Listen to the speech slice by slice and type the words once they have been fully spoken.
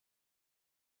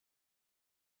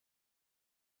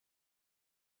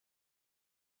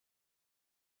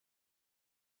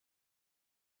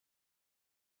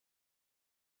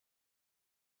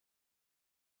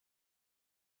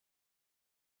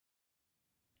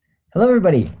Hello,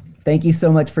 everybody. Thank you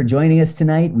so much for joining us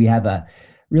tonight. We have a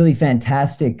really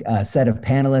fantastic set of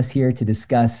panelists here to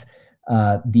discuss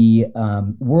the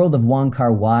World of Wong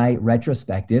Kar Wai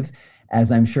retrospective. As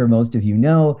I'm sure most of you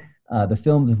know, the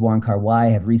films of Wong Kar Wai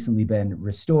have recently been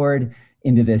restored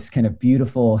into this kind of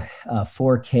beautiful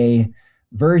 4K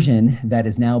version that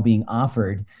is now being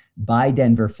offered by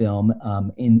Denver Film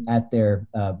at their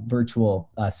virtual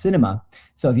cinema.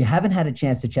 So if you haven't had a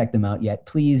chance to check them out yet,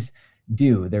 please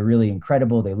do. They're really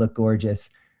incredible. They look gorgeous.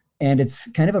 And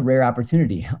it's kind of a rare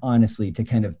opportunity, honestly, to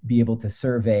kind of be able to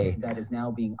survey that is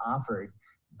now being offered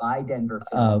by Denver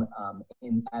Film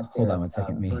at their hold on one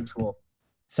second, virtual.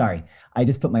 Sorry, I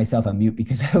just put myself on mute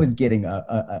because I was getting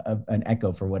an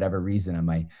echo for whatever reason on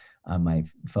my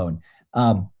phone,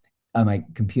 on my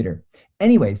computer.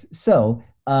 Anyways, so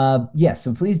yes,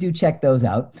 so please do check those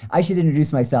out. I should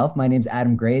introduce myself. My name's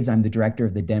Adam Graves. I'm the director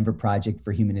of the Denver Project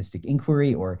for Humanistic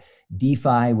Inquiry, or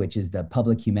D-Phi, which is the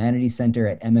Public Humanities Center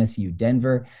at MSU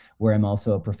Denver, where I'm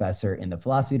also a professor in the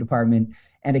philosophy department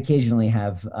and occasionally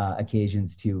have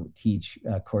occasions to teach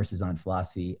courses on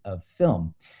philosophy of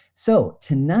film. So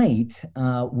tonight,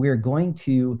 we're going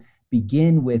to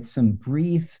begin with some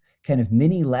brief kind of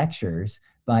mini lectures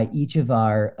by each of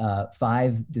our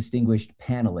 5 distinguished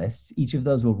panelists. Each of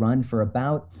those will run for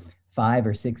about 5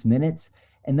 or 6 minutes.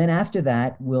 And then after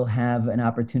that, we'll have an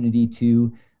opportunity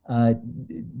to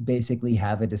basically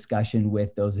have a discussion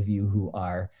with those of you who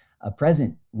are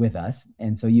present with us.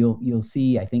 And so you'll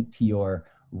see, I think to your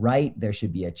right, there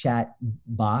should be a chat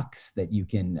box that you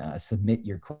can submit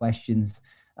your questions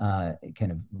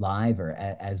kind of live or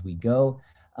as we go.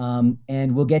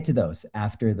 And we'll get to those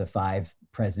after the 5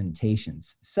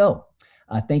 presentations. So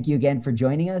thank you again for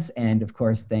joining us. And of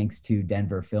course, thanks to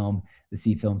Denver Film, the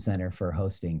C Film Center, for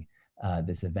hosting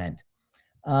this event.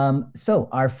 So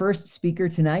our first speaker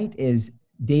tonight is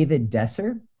David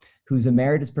Desser, who's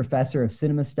Emeritus Professor of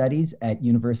Cinema Studies at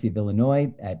University of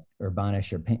Illinois at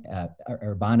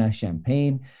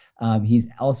Urbana-Champaign. He's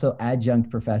also Adjunct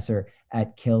Professor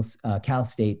at Cal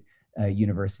State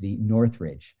University,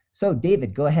 Northridge. So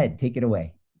David, go ahead, take it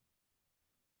away.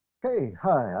 Okay,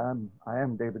 hi, I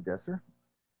am David Desser.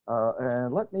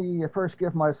 And let me first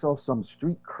give myself some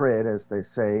street cred, as they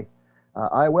say.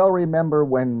 I well remember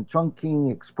when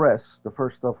Chungking Express, the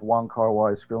first of Wong Kar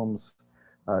Wai's films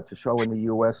to show in the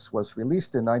US, was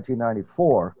released in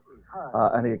 1994.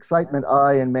 And the excitement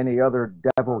I and many other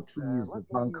devotees of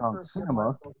Hong Kong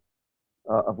cinema,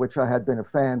 of which I had been a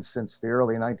fan since the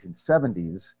early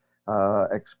 1970s,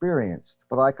 experienced.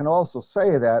 But I can also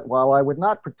say that while I would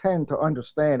not pretend to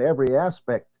understand every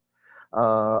aspect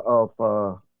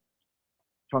of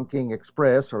Chungking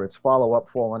Express or its follow-up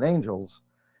Fallen Angels,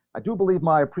 I do believe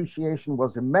my appreciation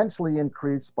was immensely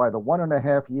increased by the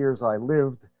 1.5 years I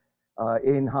lived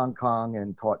in Hong Kong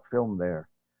and taught film there.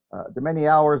 The many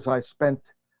hours I spent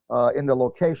in the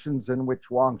locations in which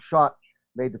Wang shot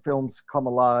made the films come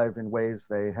alive in ways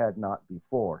they had not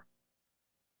before.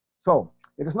 So,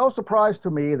 it is no surprise to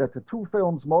me that the 2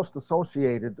 films most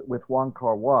associated with Wong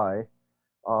Kar Wai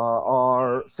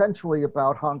are essentially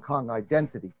about Hong Kong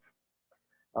identity.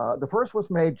 The first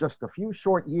was made just a few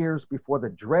short years before the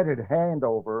dreaded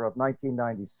handover of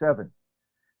 1997.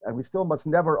 And we still must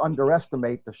never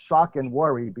underestimate the shock and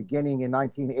worry beginning in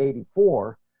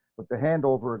 1984 with the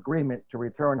handover agreement to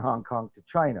return Hong Kong to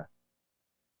China.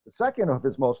 The second of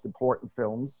his most important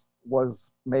films was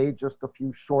made just a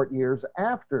few short years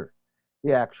after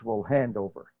the actual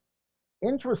handover.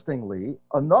 Interestingly,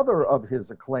 another of his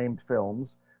acclaimed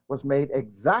films was made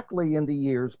exactly in the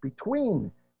years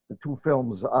between the 2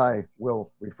 films I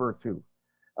will refer to,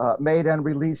 made and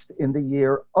released in the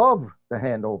year of the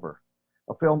handover,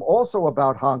 a film also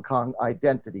about Hong Kong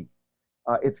identity,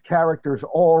 its characters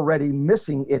already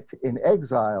missing it in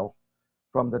exile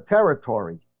from the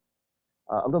territory.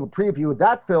 A little preview,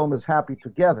 that film is Happy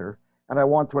Together, and I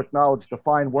want to acknowledge the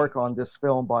fine work on this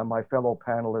film by my fellow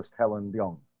panelist, Helen,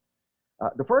 Leung.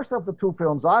 The first of the 2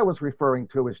 films I was referring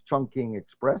to is Chungking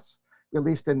Express,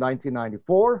 released in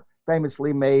 1994,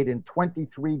 famously made in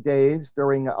 23 days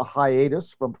during a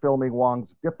hiatus from filming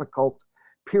Wang's difficult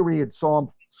period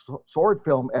sword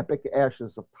film epic,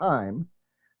 Ashes of Time.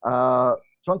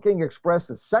 Chungking Express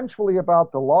is essentially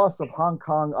about the loss of Hong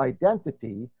Kong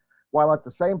identity, while at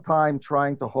the same time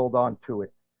trying to hold on to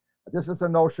it. This is a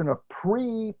notion of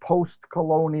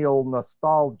pre-post-colonial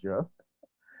nostalgia.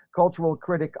 Cultural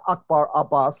critic Akbar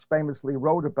Abbas famously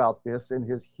wrote about this in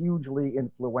his hugely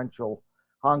influential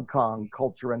Hong Kong,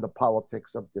 Culture and the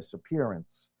Politics of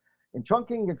Disappearance. In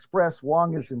Chungking Express,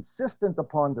 Wang is insistent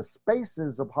upon the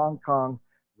spaces of Hong Kong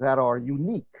that are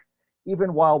unique,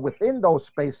 even while within those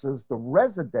spaces, the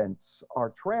residents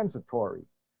are transitory.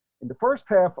 In the first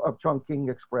half of Chungking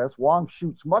Express, Wang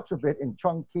shoots much of it in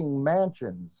Chungking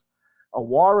Mansions, a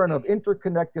warren of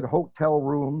interconnected hotel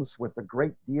rooms with a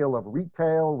great deal of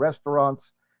retail,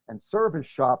 restaurants, and service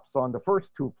shops on the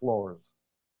first two floors.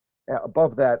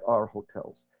 Above that are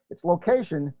hotels. Its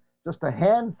location, just a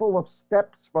handful of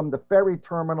steps from the ferry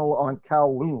terminal on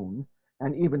Kowloon,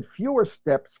 and even fewer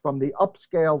steps from the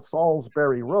upscale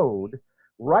Salisbury Road,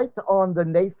 right on the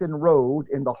Nathan Road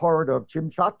in the heart of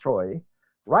Chimchachoy,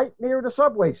 right near the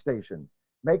subway station,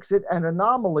 makes it an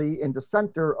anomaly in the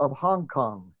center of Hong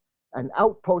Kong, an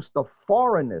outpost of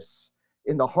foreignness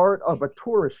in the heart of a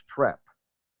tourist trap.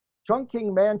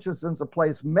 Chungking Mansions is a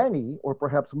place many, or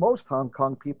perhaps most Hong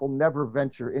Kong people never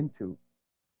venture into.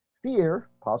 Fear,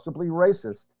 possibly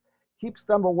racist, keeps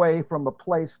them away from a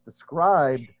place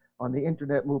described on the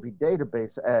Internet Movie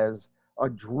Database as a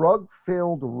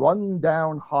drug-filled,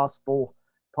 run-down hostel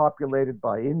populated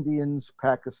by Indians,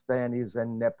 Pakistanis,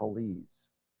 and Nepalese.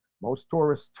 Most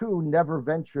tourists, too, never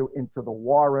venture into the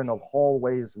warren of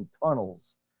hallways and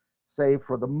tunnels, save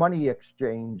for the money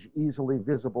exchange easily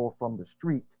visible from the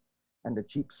street and the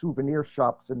cheap souvenir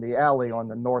shops in the alley on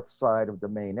the north side of the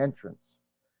main entrance.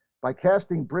 By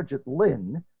casting Brigitte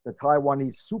Lin, the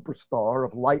Taiwanese superstar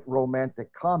of light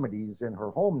romantic comedies in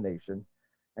her home nation,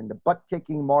 and the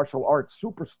butt-kicking martial arts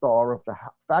superstar of the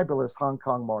fabulous Hong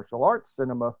Kong martial arts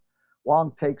cinema,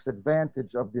 Wang takes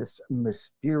advantage of this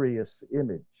mysterious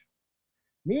image.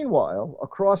 Meanwhile,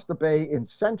 across the bay in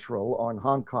Central on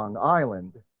Hong Kong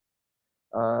Island,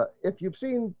 if you've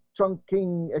seen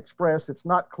Chungking Express, it's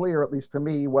not clear, at least to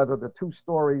me, whether the two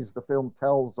stories the film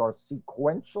tells are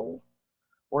sequential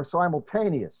or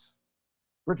simultaneous.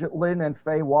 Brigitte Lin and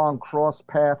Fei Wong cross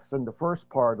paths in the first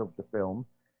part of the film,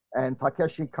 and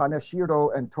Takeshi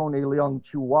Kaneshiro and Tony Leung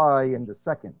Chu-wai in the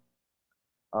second.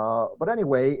 But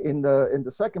anyway, in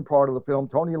the second part of the film,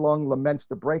 Tony Leung laments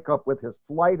the breakup with his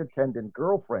flight attendant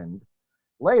girlfriend.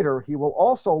 Later, he will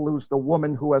also lose the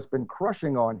woman who has been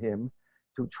crushing on him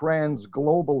to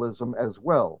trans-globalism as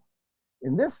well.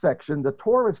 In this section, the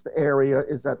tourist area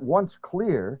is at once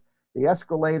clear, the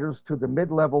escalators to the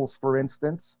mid-levels, for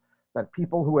instance, that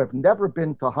people who have never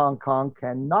been to Hong Kong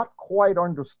cannot quite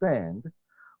understand,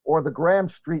 or the Graham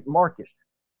Street Market,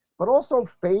 but also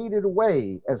faded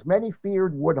away, as many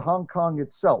feared would Hong Kong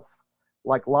itself,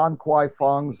 like Lan Kwai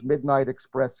Fong's Midnight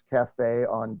Express Cafe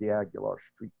on D'Aguilar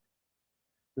Street.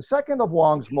 The second of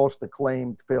Wong's most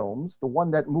acclaimed films, the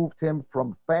one that moved him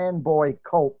from fanboy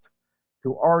cult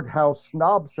to art house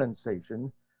snob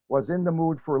sensation, was In the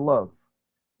Mood for Love,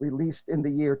 released in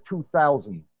the year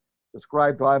 2000,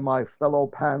 described by my fellow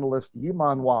panelist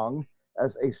Yiman Wang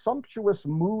as a sumptuous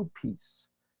mood piece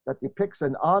that depicts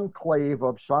an enclave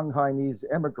of Shanghainese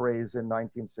emigres in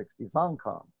 1960s Hong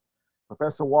Kong.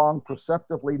 Professor Wang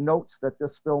perceptively notes that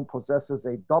this film possesses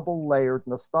a double-layered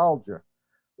nostalgia,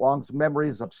 Wang's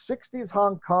memories of 60s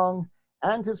Hong Kong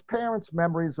and his parents'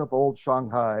 memories of old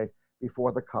Shanghai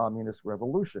before the Communist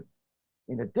Revolution.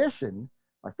 In addition,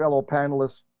 my fellow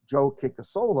panelist Joe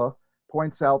Kickasola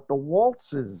points out the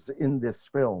waltzes in this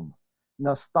film,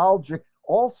 nostalgic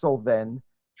also then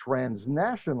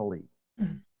transnationally.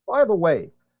 By the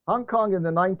way, Hong Kong in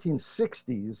the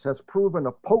 1960s has proven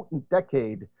a potent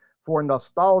decade for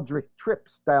nostalgic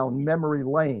trips down memory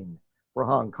lane for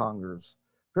Hong Kongers.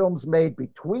 Films made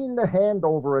between the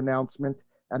handover announcement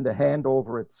and the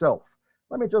handover itself.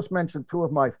 Let me just mention two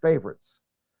of my favorites.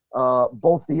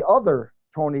 Both the other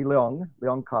Tony Leung,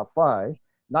 Leung Kar Wai,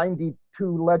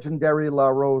 92 legendary La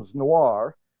Rose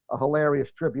Noire, a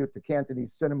hilarious tribute to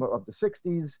Cantonese cinema of the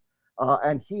 60s,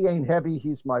 and He Ain't Heavy,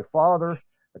 He's My Father,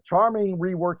 a charming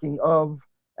reworking of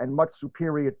and much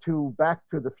superior to Back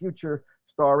to the Future,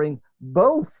 starring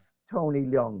both Tony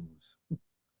Leungs.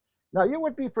 Now, you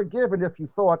would be forgiven if you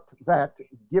thought that,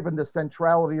 given the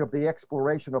centrality of the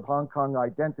exploration of Hong Kong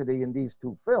identity in these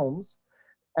two films,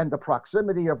 and the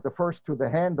proximity of the first to the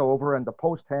handover and the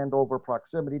post-handover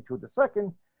proximity to the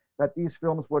second, that these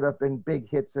films would have been big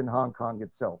hits in Hong Kong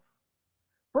itself.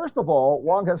 First of all,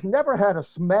 Wong has never had a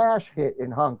smash hit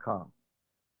in Hong Kong.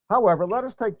 However, let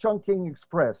us take Chungking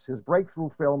Express, his breakthrough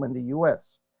film in the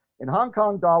US. In Hong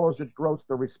Kong dollars, it grossed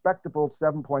a respectable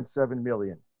 7.7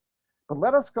 million. But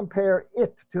let us compare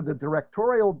it to the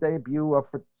directorial debut of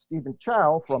Stephen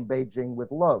Chow from Beijing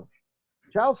with Love.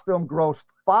 Chow's film grossed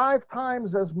 5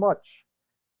 times as much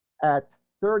at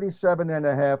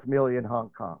 37.5 million Hong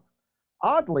Kong.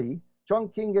 Oddly,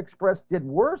 Chungking Express did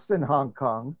worse in Hong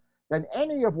Kong than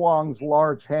any of Wong's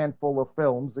large handful of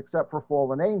films except for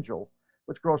Fallen Angel,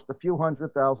 which grossed a few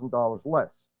 $100,000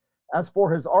 less. As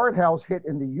for his art house hit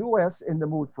in the US, In the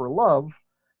Mood for Love,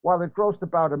 while it grossed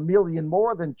about $1 million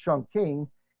more than Chungking,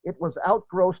 it was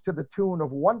outgrossed to the tune of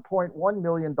 $1.1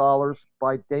 million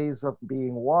by Days of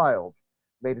Being Wild,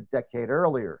 made a decade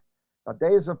earlier. Now,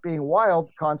 Days of Being Wild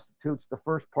constitutes the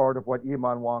first part of what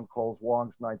Yiman Wang calls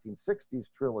Wang's 1960s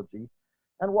trilogy.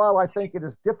 And while I think it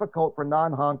is difficult for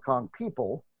non-Hong Kong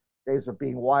people, Days of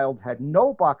Being Wild had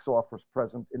no box office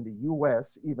presence in the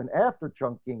US even after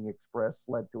Chungking Express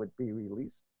led to it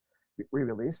being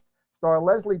re-released. Star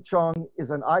Leslie Cheung is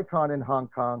an icon in Hong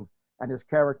Kong, and his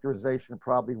characterization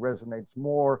probably resonates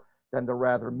more than the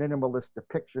rather minimalist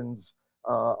depictions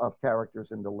of characters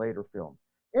in the later film.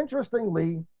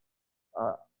 Interestingly,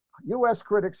 US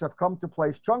critics have come to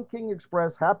place Chungking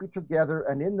Express, Happy Together,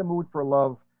 and In the Mood for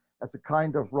Love as a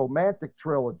kind of romantic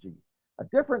trilogy, a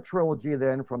different trilogy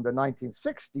then from the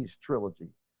 1960s trilogy.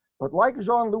 But like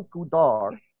Jean-Luc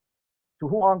Godard, to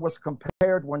whom Wang was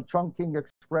compared when Chungking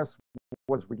Express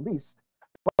was released,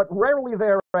 but rarely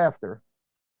thereafter,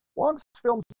 Wang's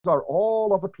films are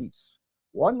all of a piece,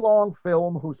 one long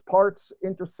film whose parts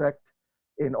intersect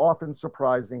in often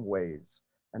surprising ways.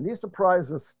 And these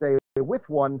surprises stay with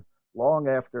one long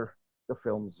after the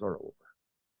films are over.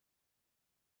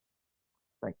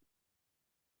 Thank you.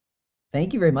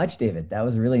 Thank you very much, David. That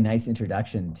was a really nice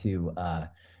introduction to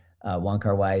Wong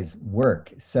Kar Wai's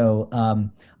work. So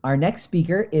our next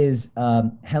speaker is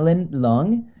Helen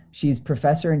Leung. She's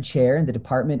professor and chair in the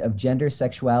Department of Gender,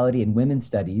 Sexuality, and Women's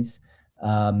Studies.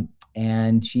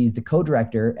 And she's the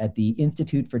co-director at the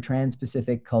Institute for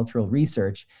Transpacific Cultural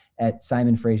Research at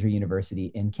Simon Fraser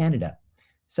University in Canada.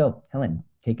 So Helen,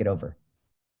 take it over.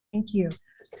 Thank you.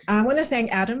 I want to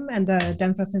thank Adam and the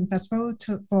Denver Film Festival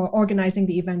for organizing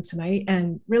the event tonight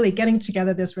and really getting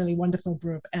together this really wonderful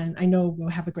group. And I know we'll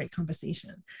have a great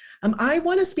conversation. I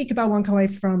want to speak about Wong Kar Wai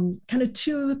from kind of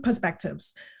two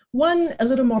perspectives. One, a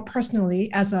little more personally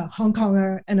as a Hong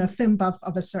Konger and a film buff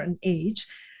of a certain age.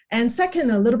 And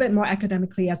second, a little bit more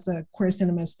academically as a queer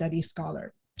cinema studies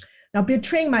scholar. Now,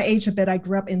 betraying my age a bit, I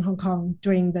grew up in Hong Kong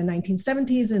during the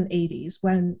 1970s and 80s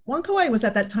when Wong Kar Wai was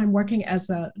at that time working as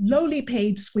a lowly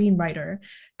paid screenwriter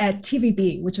at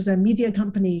TVB, which is a media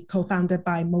company co-founded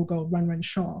by mogul Run Run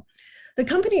Shaw. The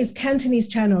company's Cantonese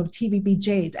channel, TVB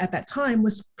Jade, at that time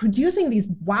was producing these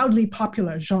wildly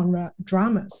popular genre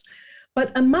dramas.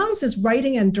 But amongst his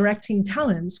writing and directing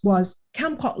talents was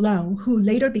Kam Kwok Leung, who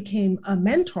later became a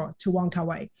mentor to Wong Kar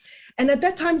Wai. And at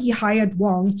that time, he hired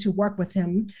Wong to work with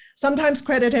him, sometimes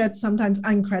credited, sometimes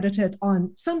uncredited,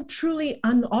 on some truly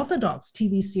unorthodox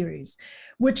TV series,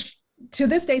 which to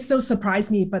this day still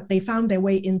surprised me, but they found their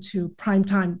way into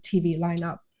primetime TV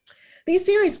lineup. These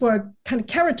series were kind of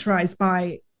characterized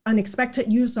by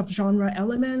unexpected use of genre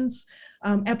elements,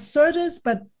 absurdist,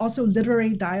 but also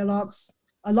literary dialogues,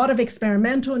 a lot of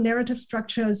experimental narrative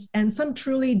structures, and some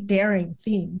truly daring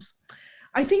themes.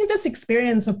 I think this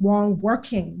experience of Wong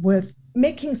working with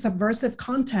making subversive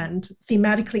content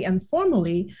thematically and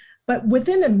formally, but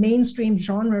within a mainstream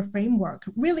genre framework,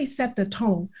 really set the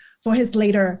tone for his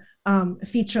later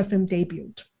feature film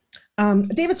debut.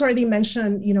 David's already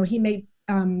mentioned, he made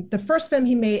the first film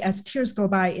he made as Tears Go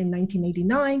By in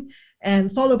 1989,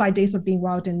 and followed by Days of Being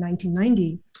Wild in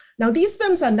 1990. Now, these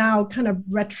films are now kind of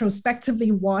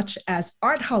retrospectively watched as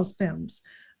art house films,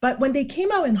 but when they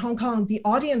came out in Hong Kong, the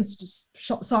audience just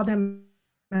saw them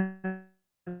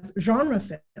as genre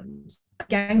films, a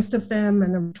gangster film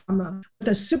and a drama with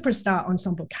a superstar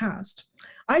ensemble cast.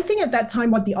 I think at that time,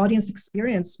 what the audience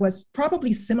experienced was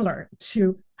probably similar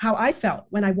to how I felt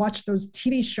when I watched those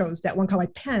TV shows that Wong Kar Wai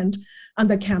penned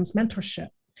under Cam's mentorship.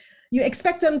 You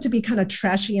expect them to be kind of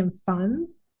trashy and fun,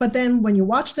 but then when you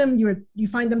watch them, you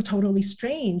find them totally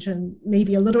strange and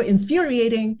maybe a little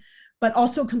infuriating, but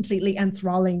also completely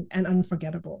enthralling and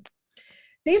unforgettable.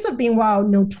 Days of Being Wild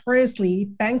notoriously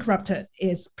bankrupted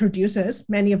its producers.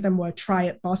 Many of them were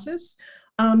triad bosses,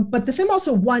 but the film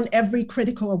also won every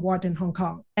critical award in Hong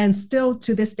Kong and still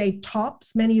to this day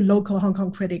tops many local Hong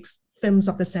Kong critics' films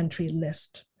of the century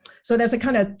list. So there's a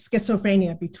kind of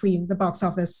schizophrenia between the box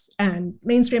office and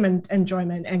mainstream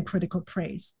enjoyment and critical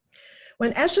praise.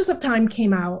 When Ashes of Time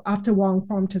came out after Wong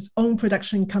formed his own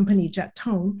production company, Jet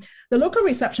Tone, the local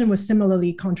reception was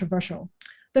similarly controversial.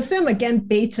 The film again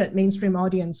baited mainstream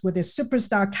audience with its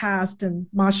superstar cast and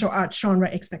martial arts genre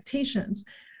expectations,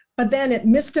 but then it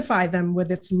mystified them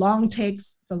with its long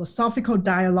takes, philosophical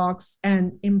dialogues,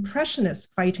 and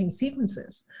impressionist fighting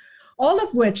sequences, all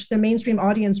of which the mainstream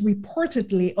audience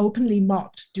reportedly openly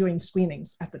mocked during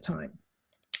screenings at the time.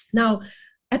 Now,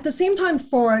 at the same time,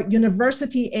 for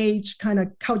university-age kind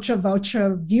of culture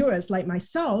vulture viewers like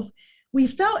myself, we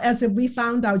felt as if we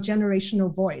found our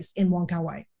generational voice in Wong Kar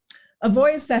Wai. a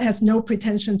voice that has no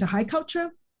pretension to high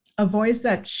culture, a voice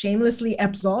that shamelessly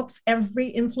absorbs every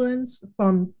influence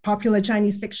from popular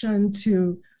Chinese fiction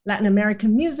to Latin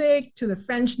American music to the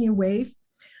French New Wave,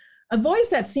 a voice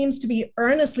that seems to be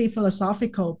earnestly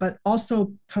philosophical, but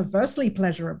also perversely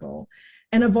pleasurable,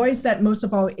 and a voice that most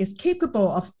of all is capable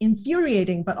of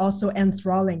infuriating, but also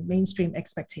enthralling mainstream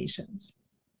expectations.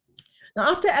 Now,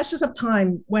 after Ashes of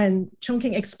Time, when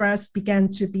Chungking Express began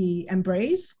to be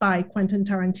embraced by Quentin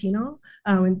Tarantino,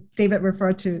 when David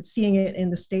referred to seeing it in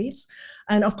the States,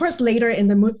 and of course later In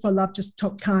the Mood for Love just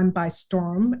took Cannes by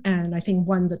storm and I think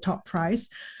won the top prize.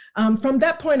 From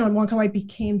that point on, Wong Kar Wai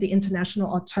became the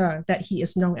international auteur that he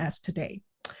is known as today.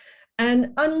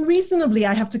 And unreasonably,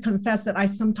 I have to confess that I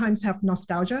sometimes have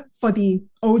nostalgia for the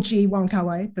OG Wong Kar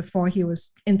Wai before he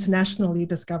was internationally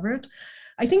discovered.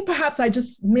 I think perhaps I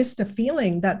just missed the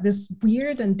feeling that this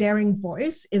weird and daring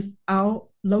voice is our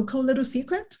local little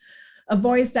secret, a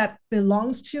voice that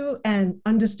belongs to and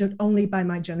understood only by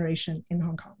my generation in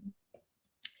Hong Kong.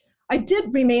 I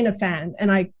did remain a fan,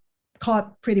 and I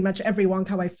caught pretty much every Wong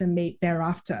Kar Wai film made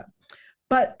thereafter.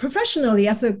 But professionally,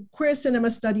 as a queer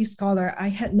cinema studies scholar, I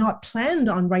had not planned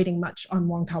on writing much on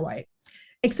Wong Kar Wai,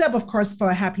 except of course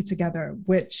for Happy Together,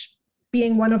 which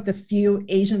being one of the few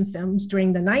Asian films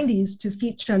during the 90s to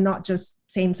feature not just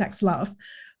same-sex love,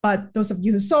 but those of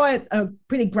you who saw it, a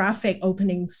pretty graphic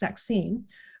opening sex scene.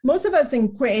 Most of us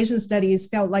in queer Asian studies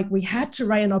felt like we had to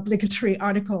write an obligatory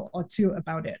article or two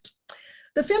about it.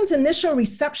 The film's initial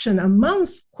reception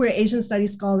amongst queer Asian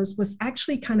studies scholars was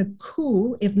actually kind of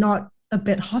cool, if not a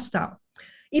bit hostile.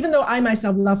 Even though I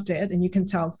myself loved it, and you can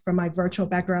tell from my virtual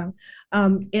background,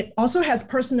 it also has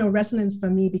personal resonance for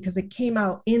me because it came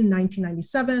out in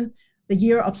 1997, the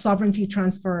year of sovereignty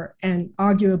transfer and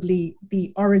arguably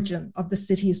the origin of the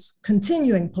city's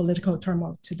continuing political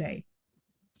turmoil today.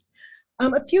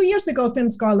 A few years ago, film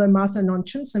scholar Martha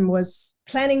Non-Chunson was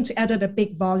planning to edit a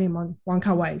big volume on Wong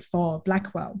Kar Wai for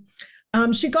Blackwell.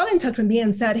 She got in touch with me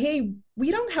and said, hey,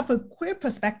 we don't have a queer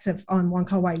perspective on Wong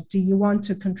Kar Wai. Do you want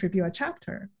to contribute a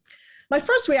chapter? My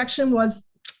first reaction was,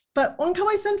 but Wong Kar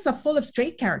Wai films are full of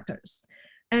straight characters.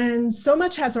 And so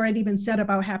much has already been said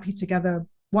about Happy Together.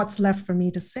 What's left for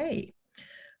me to say?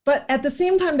 But at the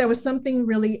same time, there was something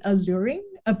really alluring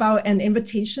about an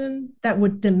invitation that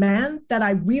would demand that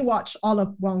I rewatch all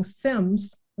of Wong's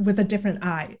films with a different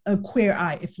eye, a queer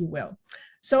eye, if you will.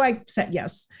 So I said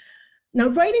yes. Now,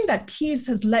 writing that piece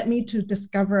has led me to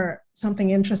discover something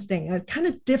interesting, a kind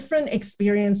of different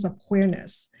experience of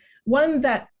queerness, one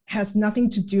that has nothing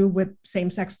to do with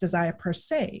same-sex desire per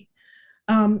se.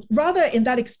 Rather, in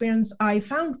that experience, I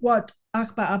found what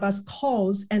Akbar Abbas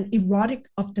calls an erotic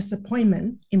of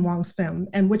disappointment in Wong's film,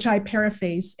 and which I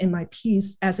paraphrase in my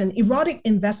piece as an erotic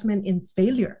investment in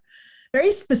failure,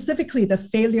 very specifically the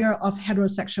failure of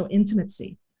heterosexual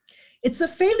intimacy. It's a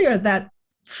failure that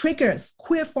triggers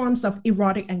queer forms of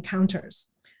erotic encounters,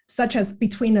 such as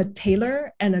between a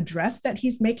tailor and a dress that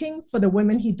he's making for the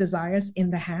women he desires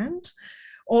in the hand,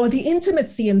 or the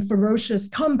intimacy and ferocious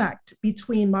combat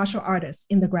between martial artists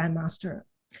in The Grandmaster.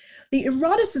 The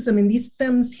eroticism in these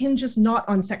films hinges not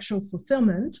on sexual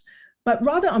fulfillment, but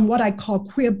rather on what I call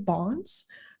queer bonds,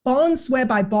 bonds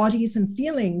whereby bodies and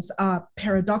feelings are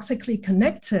paradoxically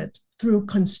connected through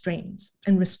constraints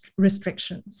and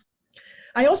restrictions.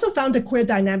 I also found a queer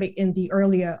dynamic in the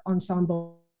earlier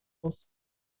ensemble, which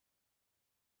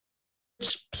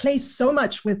plays so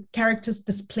much with characters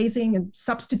displacing and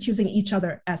substituting each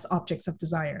other as objects of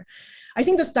desire. I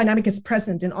think this dynamic is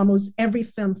present in almost every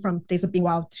film from Days of Being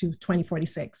Wild to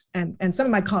 2046. And some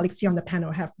of my colleagues here on the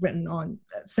panel have written on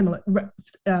similar,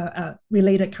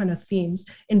 related kind of themes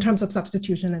in terms of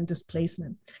substitution and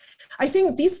displacement. I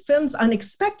think these films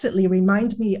unexpectedly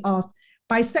remind me of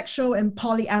bisexual and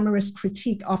polyamorous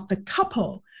critique of the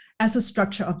couple as a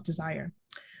structure of desire.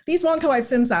 These Wong Kar Wai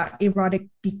films are erotic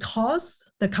because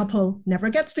the couple never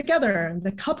gets together and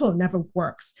the couple never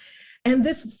works. And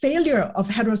this failure of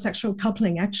heterosexual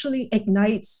coupling actually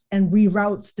ignites and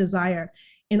reroutes desire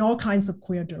in all kinds of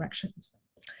queer directions.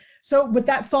 So with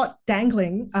that thought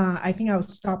dangling, I think I'll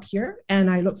stop here and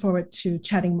I look forward to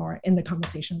chatting more in the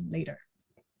conversation later.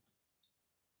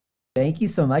 Thank you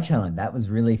so much, Helen. That was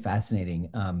really fascinating.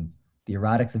 The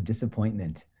erotics of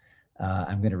disappointment.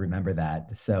 I'm going to remember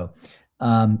that. So,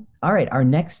 all right, our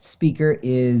next speaker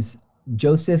is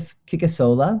Joseph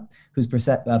Kickasola, who's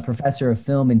professor of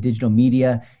film and digital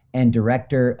media and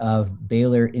director of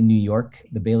Baylor in New York,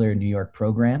 the Baylor in New York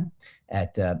program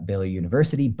at Baylor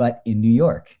University, but in New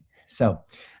York. So,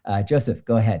 Joseph,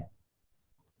 go ahead.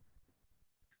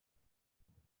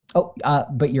 Oh,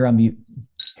 but you're on mute.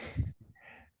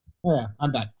 Oh, yeah,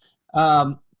 I'm back.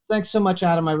 Thanks so much,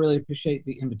 Adam. I really appreciate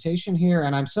the invitation here.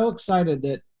 And I'm so excited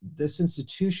that this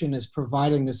institution is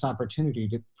providing this opportunity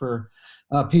for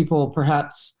people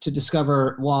perhaps to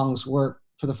discover Wang's work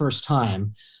for the first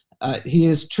time. He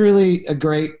is truly a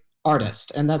great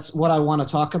artist, and that's what I want to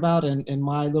talk about in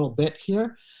my little bit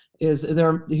here. He's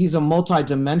a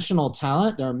multi-dimensional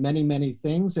talent. There are many, many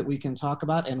things that we can talk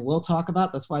about and will talk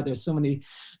about. That's why there's so many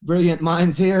brilliant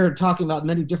minds here talking about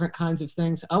many different kinds of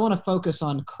things. I want to focus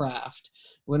on craft.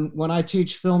 When I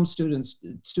teach film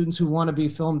students who want to be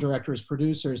film directors,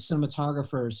 producers,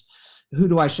 cinematographers, who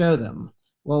do I show them?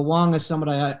 Well, Wang is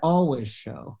somebody I always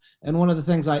show. And one of the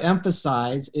things I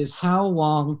emphasize is how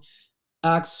Wang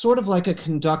acts sort of like a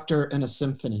conductor in a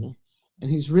symphony. And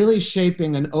he's really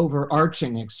shaping an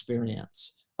overarching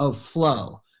experience of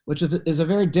flow, which is a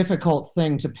very difficult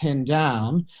thing to pin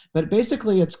down. But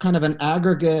basically, it's kind of an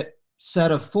aggregate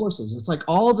set of forces. It's like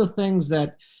all the things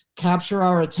that capture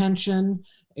our attention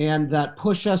and that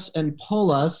push us and pull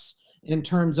us in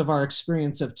terms of our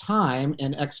experience of time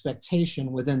and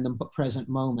expectation within the present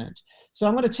moment. So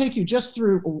I'm going to take you just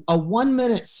through a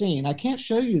 1-minute scene. I can't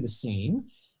show you the scene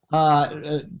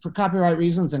for copyright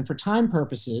reasons and for time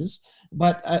purposes,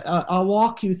 but I'll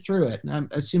walk you through it. And I'm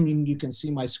assuming you can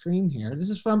see my screen here. This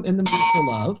is from In the Mood for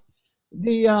Love.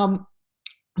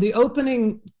 The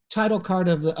opening title card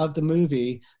of the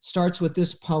movie starts with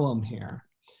this poem here.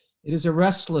 It is a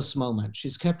restless moment.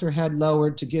 She's kept her head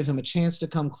lowered to give him a chance to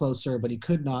come closer, but he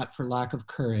could not for lack of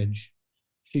courage.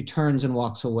 She turns and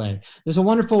walks away. There's a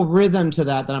wonderful rhythm to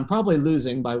that I'm probably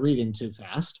losing by reading too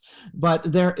fast,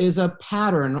 but there is a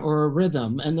pattern or a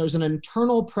rhythm, and there's an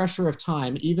internal pressure of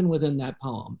time even within that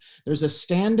poem. There's a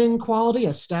standing quality,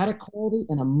 a static quality,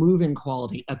 and a moving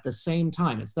quality at the same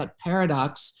time. It's that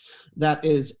paradox that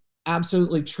is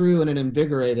absolutely true and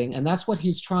invigorating, and that's what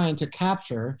he's trying to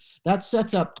capture. That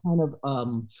sets up kind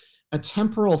of a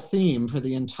temporal theme for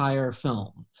the entire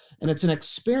film. And it's an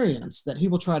experience that he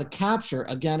will try to capture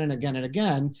again and again and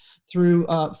again through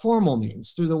formal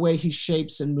means, through the way he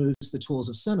shapes and moves the tools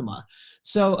of cinema.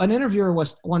 So an interviewer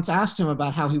once asked him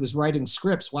about how he was writing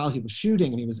scripts while he was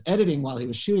shooting and he was editing while he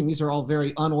was shooting. These are all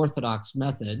very unorthodox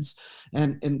methods.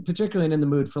 And particularly in The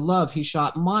Mood for Love, he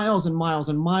shot miles and miles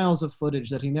and miles of footage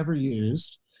that he never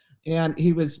used. And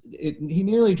he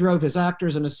nearly drove his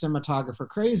actors and his cinematographer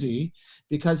crazy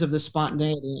because of the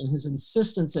spontaneity and his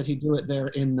insistence that he do it there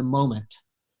in the moment.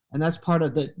 And that's part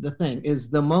of the thing, is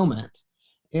the moment.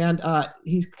 And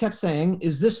he kept saying,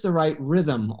 is this the right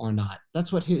rhythm or not?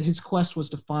 That's what his quest was,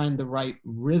 to find the right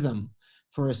rhythm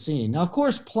for a scene. Now, of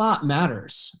course, plot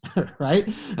matters, right?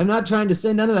 I'm not trying to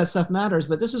say none of that stuff matters,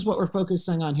 but this is what we're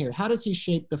focusing on here. How does he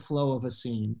shape the flow of a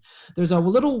scene? There's a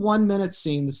little 1-minute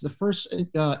scene. This is the first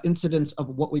incidence of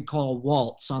what we call a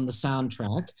waltz on the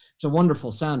soundtrack. It's a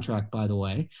wonderful soundtrack, by the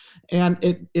way. And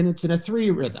it's in a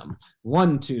 3 rhythm.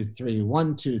 1, 2, 3,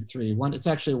 1, 2, 3, 1. It's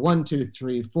actually 1, 2,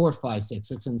 3, 4, 5,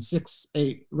 6. It's in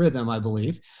 6/8 rhythm, I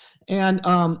believe. And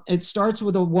it starts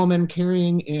with a woman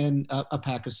carrying in a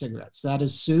pack of cigarettes. That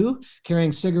is Sue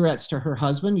carrying cigarettes to her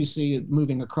husband. You see it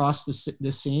moving across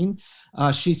the scene.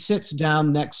 She sits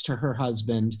down next to her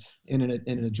husband in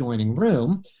an adjoining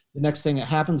room. The next thing that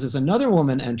happens is another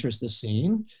woman enters the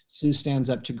scene. Sue stands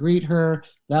up to greet her.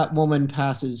 That woman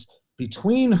passes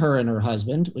between her and her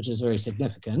husband, which is very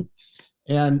significant.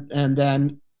 And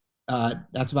then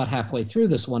that's about halfway through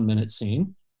this 1-minute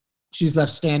scene. She's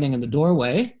left standing in the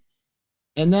doorway.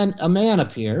 And then a man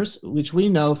appears, which we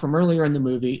know from earlier in the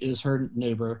movie is her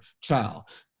neighbor, Chow.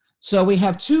 So we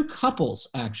have 2 couples,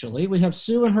 actually. We have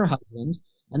Sue and her husband,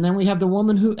 and then we have the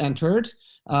woman who entered,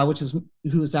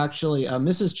 who is actually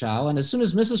Mrs. Chow. And as soon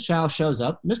as Mrs. Chow shows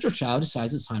up, Mr. Chow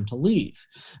decides it's time to leave.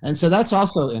 And so that's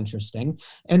also interesting.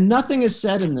 And nothing is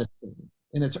said in this scene.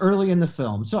 And it's early in the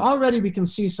film. So already we can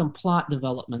see some plot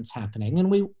developments happening,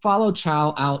 and we follow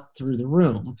Chow out through the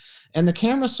room. And the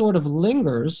camera sort of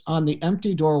lingers on the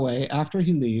empty doorway after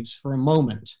he leaves for a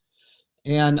moment.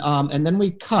 And then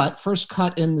we first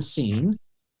cut in the scene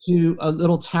to a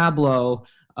little tableau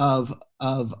of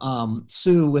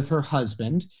Sue with her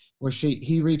husband, where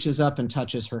he reaches up and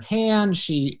touches her hand.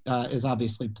 She is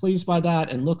obviously pleased by that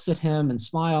and looks at him and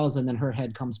smiles, and then her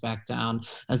head comes back down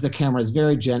as the camera is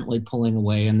very gently pulling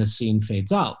away and the scene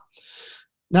fades out.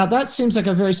 Now that seems like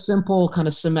a very simple kind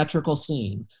of symmetrical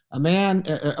scene.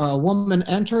 A woman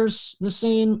enters the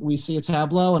scene, we see a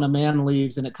tableau, and a man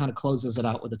leaves, and it kind of closes it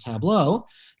out with a tableau,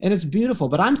 and it's beautiful.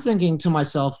 But I'm thinking to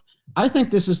myself, I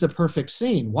think this is the perfect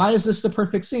scene. Why is this the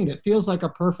perfect scene? It feels like a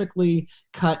perfectly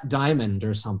cut diamond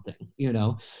or something, you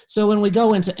know? So when we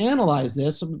go in to analyze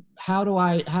this, how do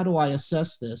I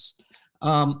assess this?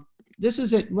 This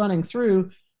is it running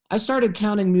through. I started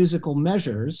counting musical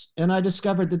measures, and I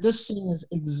discovered that this scene is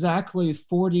exactly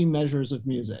 40 measures of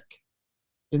music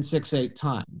in 6/8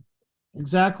 time.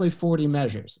 Exactly 40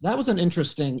 measures. That was an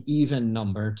interesting even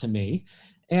number to me.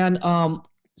 And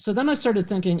so then I started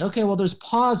thinking, okay, well, there's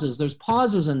pauses. There's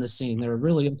pauses in the scene that are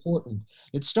really important.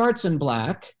 It starts in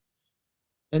black,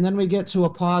 and then we get to a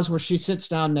pause where she sits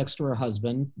down next to her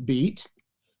husband, beat.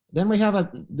 Then we have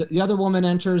the other woman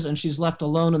enters and she's left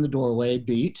alone in the doorway,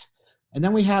 beat. And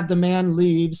then we have the man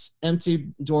leaves, empty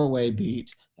doorway,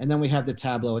 beat. And then we have the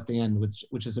tableau at the end,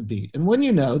 which is a beat. And when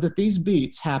you know that these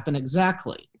beats happen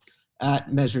exactly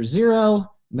at measure 0,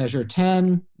 measure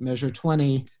 10, measure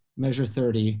 20, measure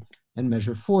 30, and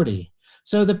measure 40.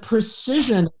 So the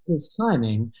precision of his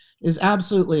timing is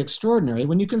absolutely extraordinary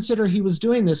when you consider he was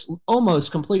doing this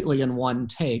almost completely in one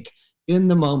take in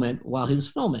the moment while he was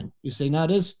filming. You see, now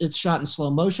it's shot in slow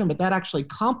motion, but that actually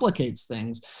complicates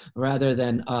things rather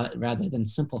than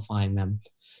simplifying them.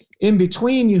 In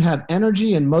between, you have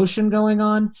energy and motion going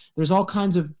on. There's all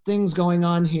kinds of things going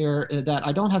on here that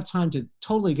I don't have time to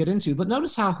totally get into, but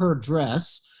notice how her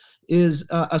dress is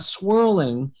a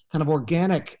swirling, kind of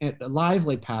organic,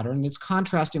 lively pattern. It's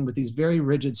contrasting with these very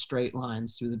rigid straight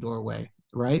lines through the doorway,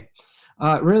 right?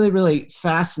 Really, really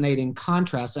fascinating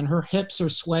contrast. And her hips are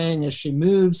swaying as she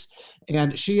moves,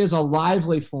 and she is a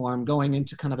lively form going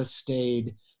into kind of a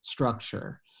staid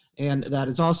structure. And that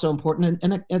is also important,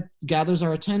 and it gathers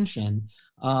our attention.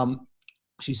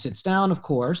 She sits down, of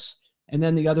course, and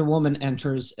then the other woman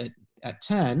enters at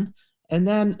 10, and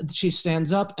then she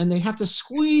stands up, and they have to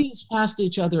squeeze past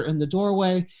each other in the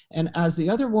doorway. And as the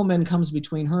other woman comes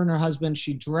between her and her husband,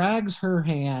 she drags her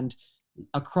hand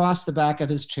across the back of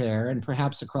his chair and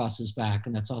perhaps across his back,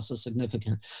 and that's also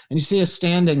significant. And you see a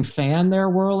standing fan there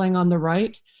whirling on the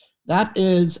right. That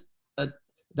is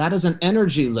an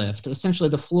energy lift. Essentially,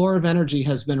 the floor of energy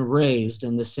has been raised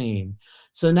in the scene.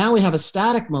 So now we have a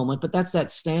static moment, but that's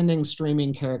that standing,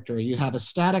 streaming character. You have a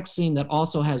static scene that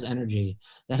also has energy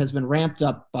that has been ramped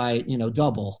up by,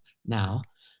 double now.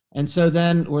 And so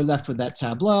then we're left with that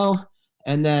tableau,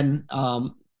 and then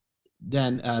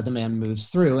the man moves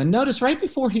through. And notice right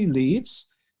before he leaves,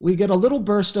 we get a little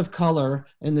burst of color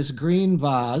in this green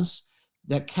vase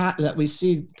that we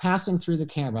see passing through the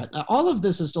camera. Now, all of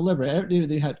this is deliberate.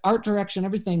 They had art direction,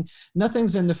 everything.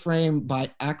 Nothing's in the frame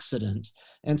by accident.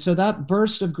 And so that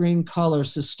burst of green color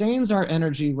sustains our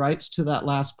energy right to that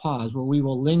last pause where we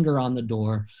will linger on the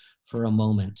door for a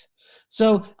moment.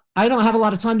 So I don't have a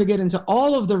lot of time to get into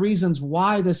all of the reasons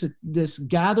why this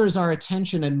gathers our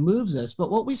attention and moves us,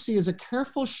 but what we see is a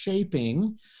careful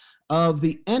shaping of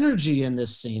the energy in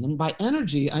this scene. And by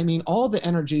energy, I mean all the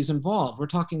energies involved. We're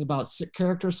talking about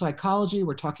character psychology,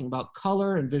 we're talking about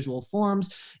color and visual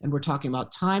forms, and we're talking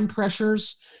about time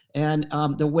pressures, and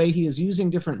the way he is using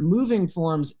different moving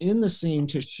forms in the scene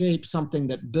to shape something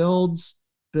that builds,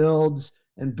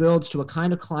 and builds to a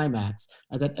kind of climax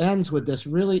that ends with this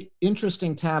really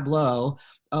interesting tableau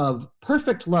of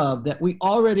perfect love that we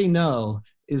already know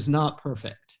is not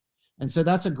perfect. And so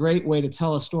that's a great way to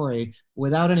tell a story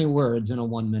without any words in a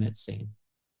 1-minute scene.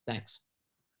 Thanks.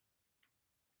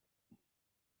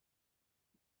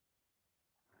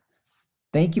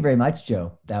 Thank you very much,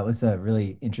 Joe. That was a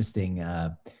really interesting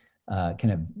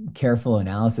kind of careful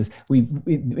analysis.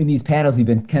 In these panels, we've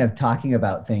been kind of talking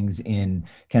about things in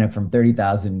kind of from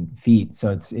 30,000 feet. So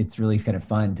it's really kind of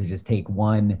fun to just take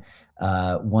one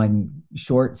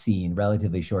short scene,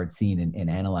 relatively short scene, and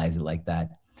analyze it like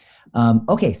that.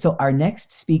 Okay, so our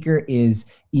next speaker is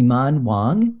Yiman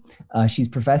Wang. She's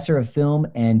professor of film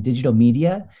and digital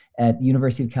media at the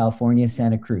University of California,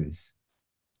 Santa Cruz.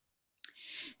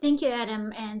 Thank you,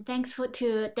 Adam, and thanks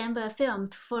to Denver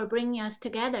Film for bringing us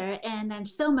together. And I'm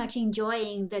so much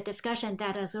enjoying the discussion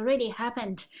that has already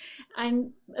happened.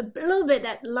 I'm a little bit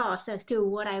at loss as to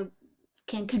what I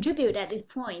can contribute at this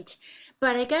point.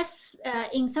 But I guess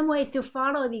in some ways, to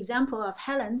follow the example of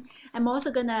Helen, I'm also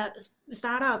going to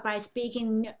start out by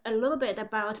speaking a little bit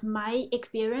about my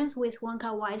experience with Wong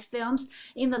Kar Wai's films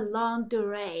in the long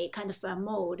durée kind of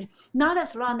mode. Not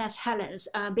as long as Helen's,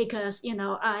 because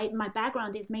my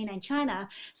background is mainland China,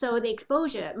 so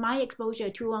my exposure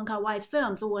to Wong Kar Wai's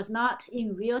films was not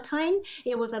in real time.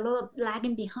 It was a little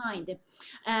lagging behind.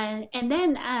 And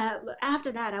then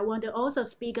after that, I want to also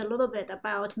speak a little bit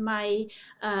about my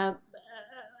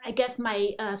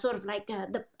sort of like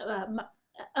the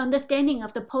understanding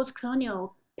of the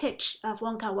post-colonial pitch of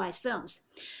Wong Kar Wai's films.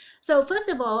 So first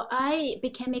of all, I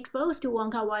became exposed to Wong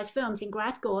Kar Wai's films in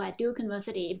grad school at Duke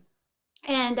University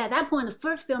And at that point, the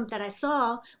first film that I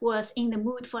saw was In the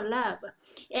Mood for Love.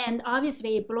 And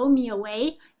obviously it blew me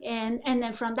away. And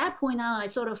then from that point on, I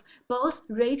sort of both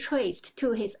retraced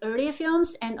to his earlier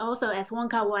films, and also as Wong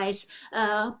Kar Wai's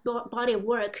body of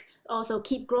work also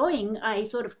keep growing, I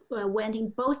sort of went in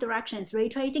both directions,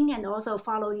 retracing and also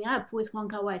following up with Wong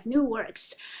Kar Wai's new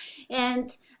works.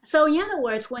 And so in other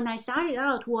words, when I started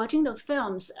out watching those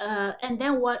films, and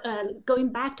then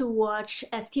going back to watch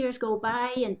As Tears Go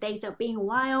By and Days of Being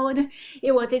Wild,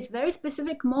 it was this very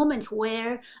specific moment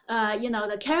where,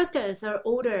 the characters are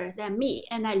older than me,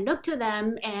 and I looked to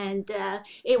them, and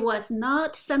it was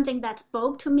not something that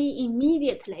spoke to me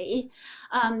immediately.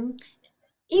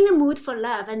 In the Mood for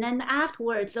Love, and then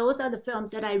afterwards, those are the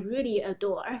films that I really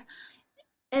adore.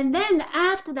 And then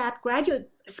after that graduate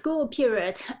school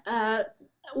period,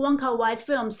 Wong Kar Wai's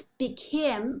films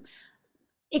became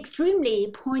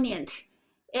extremely poignant,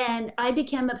 and I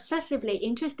became obsessively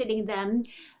interested in them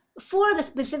for the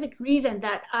specific reason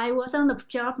that I was on the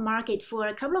job market for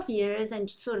a couple of years and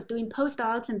sort of doing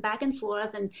postdocs and back and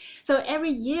forth. And so every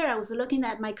year I was looking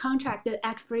at my contract, the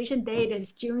expiration date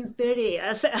is June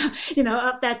 30th,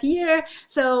 of that year.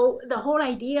 So the whole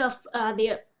idea of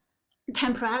the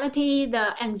temporality,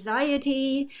 the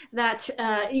anxiety that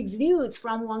exudes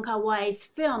from Wong Kar Wai's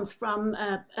films, from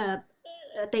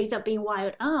Days of Being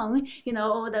Wild on,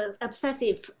 all the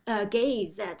obsessive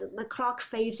gaze at the clock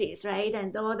faces, right?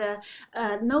 And all the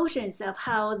notions of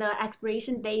how the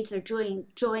expiration dates are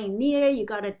drawing near, you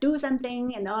gotta do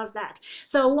something and all of that.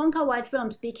 So Wong Kar Wai's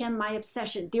films became my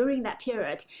obsession during that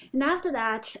period. And after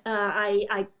that,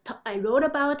 I wrote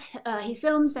about his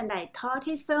films and I taught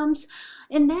his films.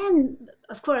 And then,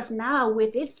 of course, now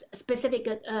with this specific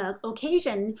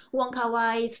occasion, Wong Kar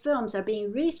Wai's films are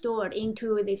being restored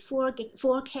into this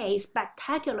 4K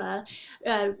spectacular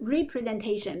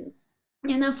representation.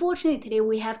 And unfortunately,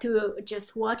 we have to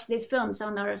just watch these films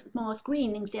on our small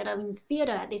screen instead of in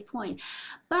theater at this point.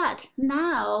 But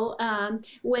now,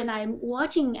 when I'm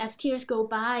watching As Tears Go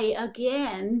By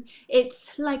again,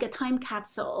 it's like a time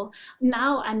capsule.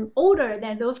 Now I'm older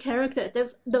than those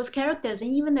characters. Those characters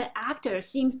and even the actors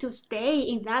seems to stay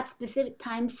in that specific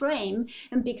time frame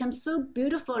and become so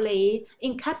beautifully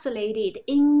encapsulated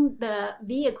in the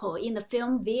vehicle, in the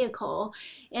film vehicle.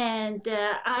 And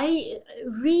I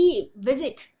revisit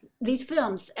these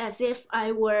films as if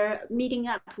I were meeting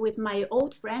up with my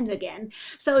old friends again.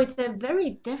 So it's a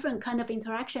very different kind of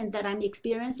interaction that I'm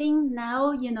experiencing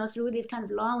now, through this kind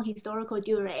of long historical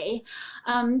durée.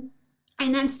 And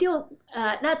I'm still,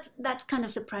 that's kind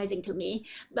of surprising to me,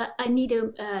 but I need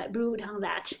to brood on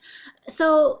that.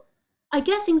 So I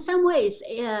guess in some ways,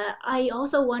 I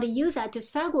also want to use that to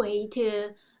segue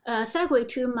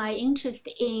to my interest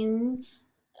in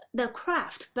the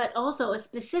craft, but also a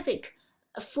specific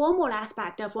formal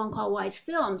aspect of Wong Kar Wai's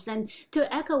films. And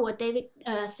to echo what David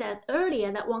said earlier,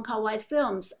 that Wong Kar Wai's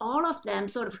films, all of them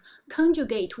sort of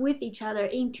conjugate with each other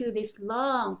into this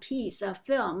long piece of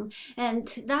film. And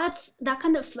that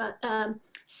kind of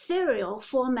serial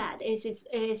format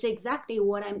is exactly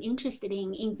what I'm interested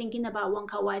in thinking about Wong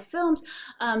Kar Wai's films.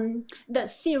 The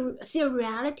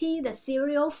seriality, the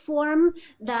serial form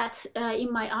that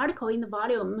in my article in the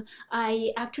volume,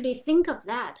 I actually think of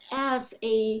that as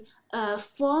a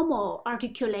formal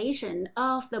articulation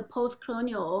of the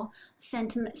post-colonial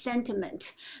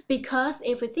sentiment. Because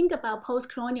if we think about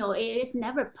post-colonial, it is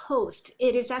never post.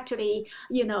 It is actually,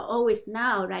 always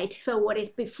now, right? So what is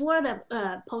before the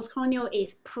post-colonial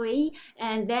is pre,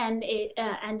 and then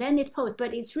it's post,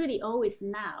 but it's really always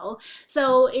now.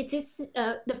 So it is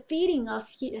the feeling of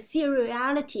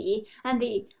seriality and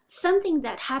the something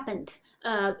that happened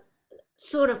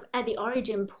sort of at the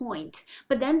origin point,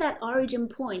 but then that origin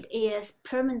point is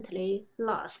permanently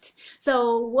lost.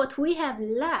 So what we have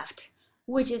left,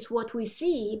 which is what we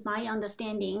see, my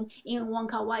understanding, in Wong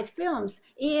Kar Wai's films,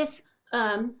 is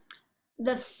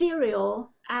the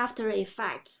serial after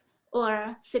effects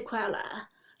or sequela.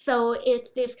 So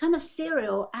it's this kind of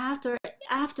serial after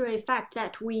effect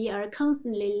that we are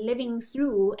constantly living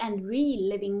through and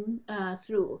reliving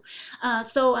through.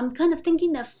 So I'm kind of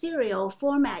thinking of serial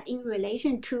format in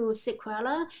relation to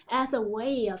sequela as a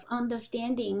way of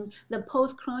understanding the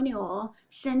post-colonial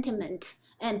sentiment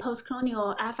and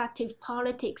post-colonial affective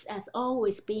politics as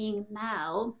always being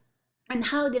now. And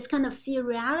how this kind of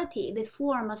seriality, this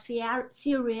form of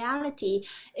seriality,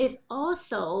 is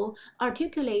also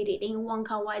articulated in Wong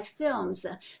Kar Wai's films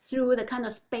through the kind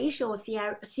of spatial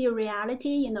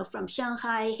seriality, from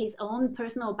Shanghai, his own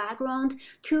personal background,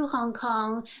 to Hong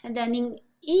Kong, and then in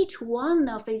each one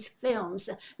of his films,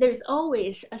 there's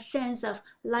always a sense of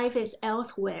life is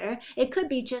elsewhere. It could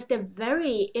be just a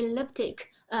very elliptic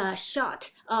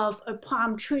shot of a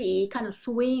palm tree kind of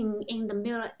swinging in the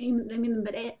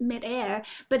mid-air,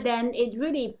 but then it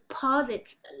really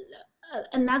posits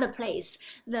another place,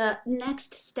 the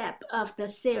next step of the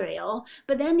serial.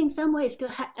 But then in some ways,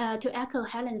 to echo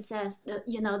Helen says, the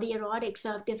erotics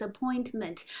of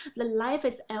disappointment, the life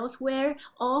is elsewhere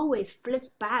always flips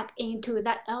back into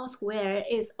that elsewhere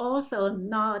is also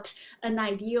not an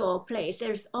ideal place.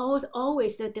 There's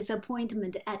always the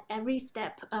disappointment at every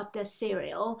step of the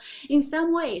serial. In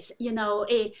some ways,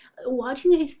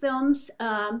 watching his films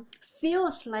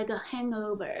feels like a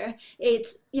hangover.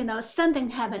 It's, something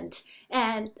happened,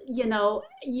 and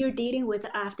you're dealing with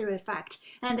the after effect,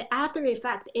 and the after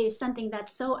effect is something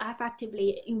that's so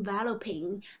affectively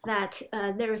enveloping that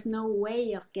there's no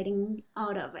way of getting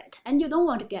out of it, and you don't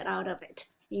want to get out of it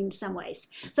in some ways.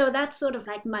 So that's sort of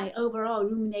like my overall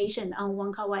rumination on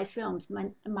Wong Kar Wai's films,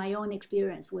 my own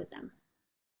experience with them.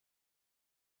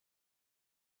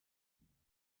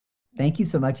 Thank you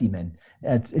so much, Yiman.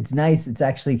 It's nice. It's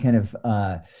actually kind of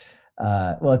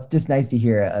well, it's just nice to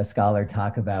hear a scholar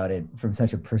talk about it from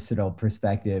such a personal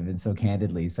perspective and so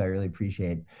candidly. So I really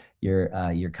appreciate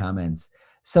your comments.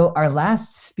 So our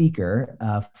last speaker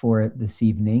for this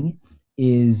evening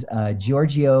is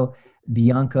Giorgio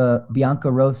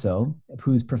Biancorosso,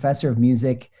 who's professor of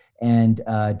music and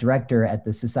director at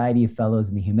the Society of Fellows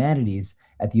in the Humanities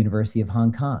at the University of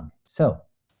Hong Kong. So,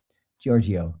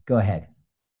 Giorgio, go ahead.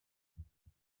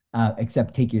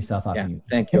 Except take yourself off mute.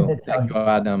 Thank you. Thank you,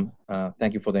 Adam.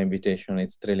 Thank you for the invitation.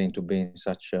 It's thrilling to be in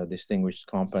such a distinguished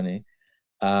company.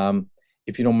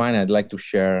 If you don't mind, I'd like to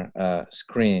share a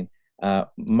screen.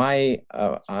 My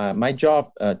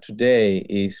job today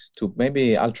is to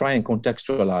I'll try and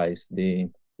contextualize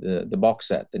the box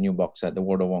set, the new box set, The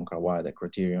World of Wong Kar Wai, that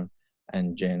Criterion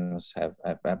and Janus have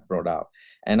brought out.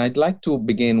 And I'd like to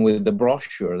begin with the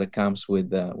brochure that comes with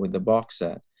the box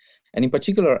set. And in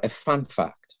particular, a fun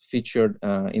fact featured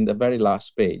in the very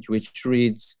last page, which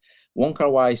reads, Wong Kar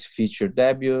Wai's feature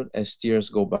debut, As Tears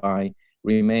Go By,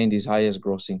 remained his highest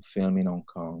grossing film in Hong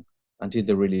Kong until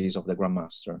the release of The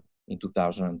Grandmaster in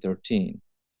 2013.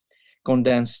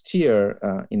 Condensed here,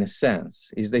 in a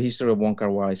sense, is the history of Wong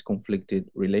Kar Wai's conflicted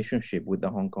relationship with the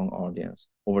Hong Kong audience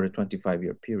over a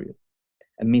 25-year period.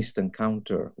 A missed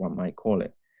encounter, one might call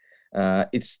it.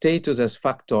 Its status as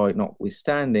factoid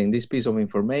notwithstanding, this piece of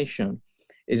information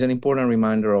is an important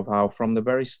reminder of how, from the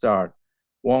very start,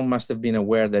 Wong must have been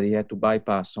aware that he had to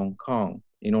bypass Hong Kong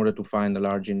in order to find a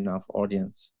large enough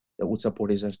audience that would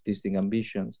support his artistic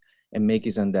ambitions and make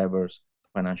his endeavors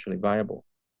financially viable.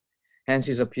 Hence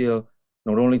his appeal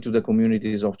not only to the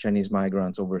communities of Chinese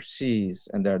migrants overseas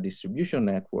and their distribution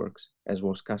networks, as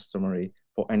was customary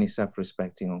for any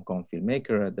self-respecting Hong Kong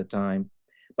filmmaker at the time,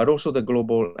 but also the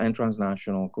global and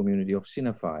transnational community of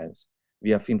cinephiles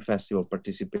via film festival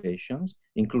participations,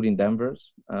 including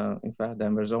Denver's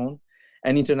own,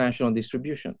 and international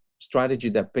distribution, strategy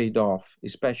that paid off,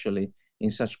 especially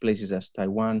in such places as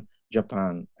Taiwan,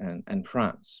 Japan, and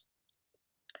France.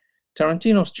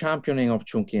 Tarantino's championing of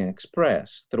Chungking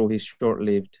Express through his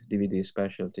short-lived DVD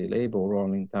specialty label,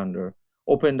 Rolling Thunder,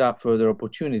 opened up further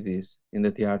opportunities in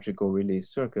the theatrical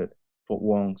release circuit for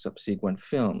Wong's subsequent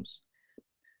films.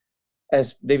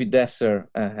 As David Desser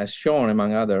has shown,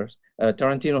 among others,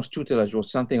 Tarantino's tutelage was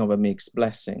something of a mixed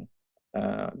blessing.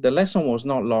 The lesson was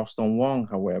not lost on Wong,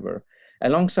 however.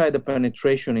 Alongside the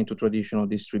penetration into traditional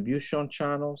distribution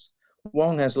channels,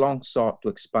 Wong has long sought to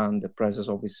expand the presence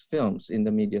of his films in the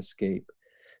mediascape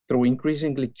through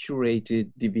increasingly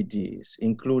curated DVDs,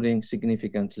 including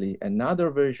significantly another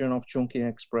version of Chungking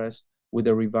Express with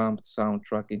a revamped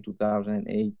soundtrack in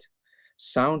 2008,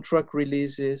 soundtrack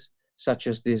releases such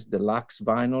as this deluxe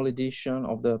vinyl edition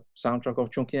of the soundtrack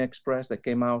of Chungking Express that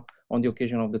came out on the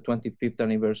occasion of the 25th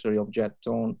anniversary of Jet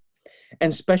Tone,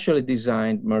 and specially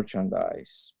designed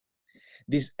merchandise.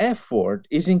 This effort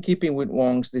is in keeping with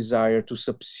Wong's desire to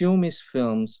subsume his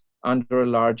films under a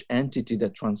large entity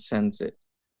that transcends it,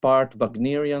 part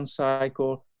Wagnerian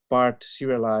cycle, part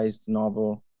serialized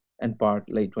novel, and part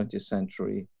late 20th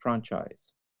century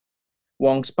franchise.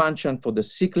 Wong's penchant for the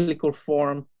cyclical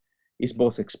form is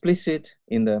both explicit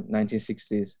in the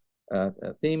 1960s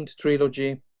themed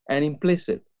trilogy and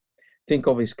implicit. Think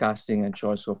of his casting and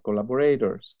choice of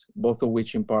collaborators, both of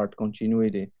which impart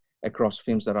continuity across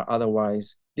films that are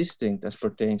otherwise distinct as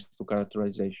pertains to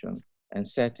characterization and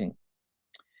setting.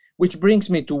 Which brings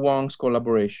me to Wong's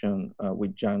collaboration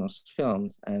with Janus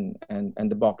Films and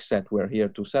the box set we're here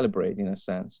to celebrate, in a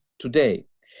sense, today.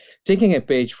 Taking a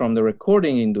page from the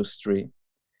recording industry,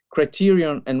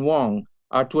 Criterion and Wong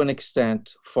are to an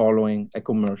extent following a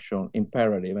commercial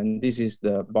imperative. And this is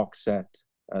the box set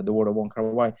The World of Wong Kar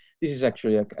Wai. This is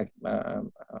actually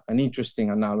an interesting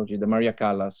analogy. The Maria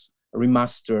Callas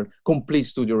remastered complete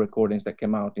studio recordings that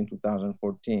came out in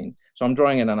 2014. So I'm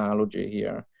drawing an analogy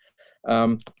here.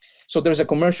 So there's a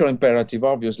commercial imperative,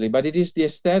 obviously, but it is the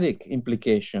aesthetic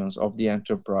implications of the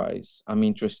enterprise I'm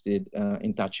interested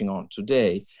in touching on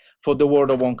today. For The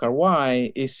World of Wong Kar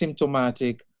Wai is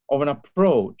symptomatic of an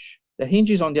approach that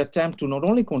hinges on the attempt to not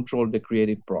only control the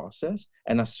creative process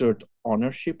and assert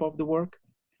ownership of the work,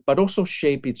 but also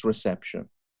shape its reception.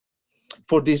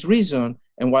 For this reason,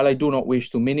 and while I do not wish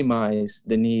to minimize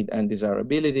the need and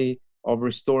desirability of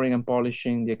restoring and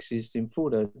polishing the existing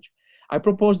footage, I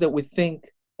propose that we think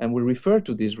and we refer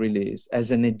to this release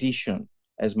as an edition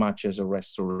as much as a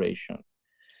restoration.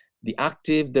 The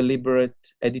active, deliberate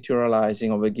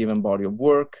editorializing of a given body of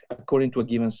work according to a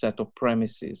given set of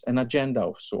premises, an agenda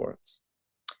of sorts.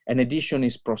 An edition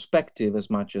is prospective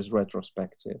as much as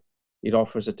retrospective. It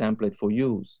offers a template for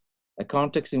use, a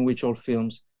context in which all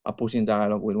films are put in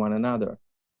dialogue with one another.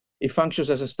 It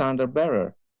functions as a standard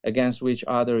bearer against which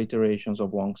other iterations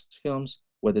of Wong's films,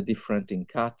 whether different in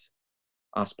cut,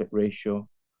 aspect ratio,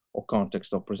 or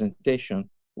context of presentation,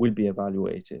 will be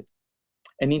evaluated.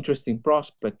 An interesting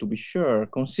prospect, to be sure,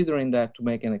 considering that, to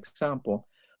make an example,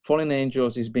 Fallen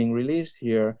Angels is being released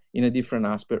here in a different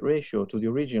aspect ratio to the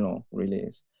original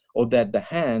release, or that The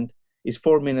Hand is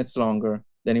 4 minutes longer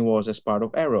than it was as part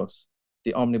of Eros,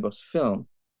 the omnibus film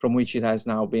from which it has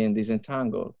now been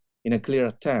disentangled, in a clear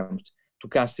attempt to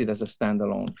cast it as a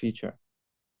standalone feature.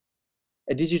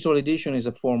 A digital edition is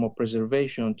a form of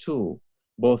preservation too,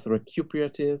 both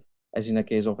recuperative, as in the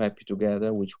case of Happy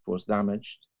Together, which was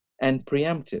damaged, and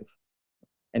preemptive,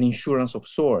 an insurance of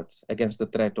sorts against the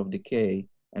threat of decay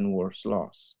and worse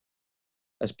loss.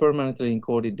 As permanently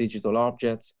encoded digital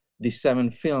objects, these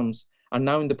 7 films are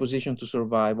now in the position to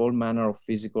survive all manner of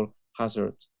physical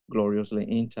hazards gloriously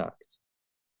intact.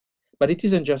 But it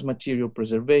isn't just material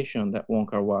preservation that Wong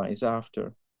Kar Wai is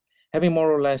after. Having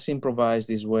more or less improvised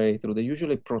his way through the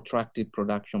usually protracted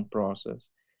production process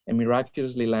and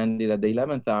miraculously landed at the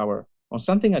 11th hour on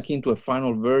something akin to a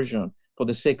final version for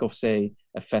the sake of, say,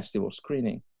 a festival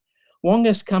screening, Wong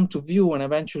has come to view and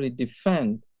eventually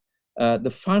defend the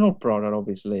final product of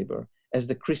his labor as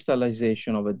the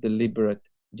crystallization of a deliberate,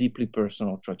 deeply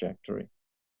personal trajectory.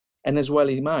 And as well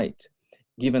he might,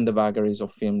 given the vagaries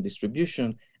of film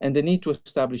distribution and the need to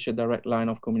establish a direct line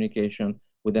of communication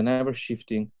with an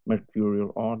ever-shifting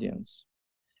mercurial audience.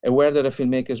 Aware that a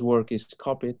filmmaker's work is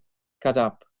copied, cut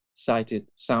up, cited,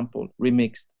 sampled,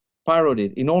 remixed,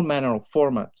 parodied in all manner of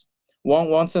formats,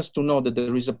 Wong wants us to know that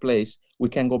there is a place we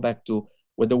can go back to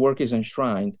where the work is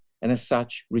enshrined and as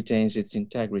such retains its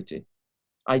integrity.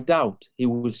 I doubt he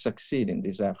will succeed in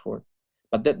this effort,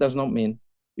 but that does not mean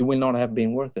it will not have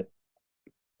been worth it.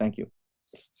 Thank you.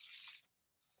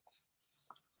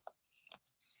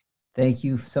 Thank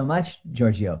you so much,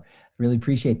 Giorgio. Really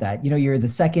appreciate that. You know, you're the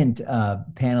second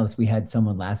panelist. We had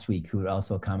someone last week who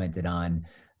also commented on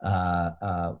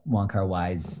Wong Kar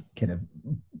Wai's kind of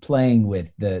playing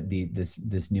with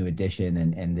this new edition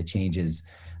and the changes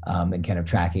and kind of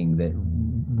tracking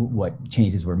what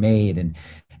changes were made and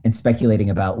speculating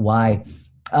about why.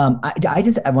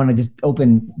 I want to just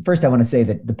open first. I want to say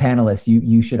that the panelists,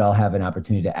 you should all have an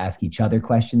opportunity to ask each other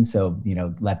questions. So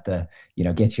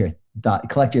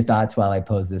collect your thoughts while I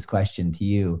pose this question to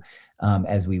you,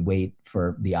 as we wait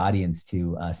for the audience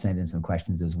to send in some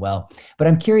questions as well. But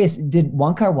I'm curious, did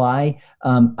Wong Kar Wai?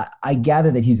 I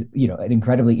gather that he's an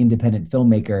incredibly independent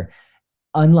filmmaker,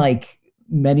 unlike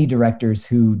many directors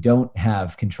who don't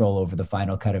have control over the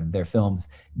final cut of their films.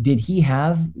 Did he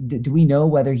have? Do we know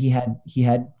whether he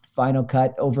had final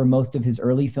cut over most of his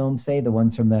early films, say the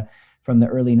ones from the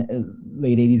early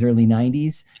late 80s, early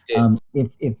 90s?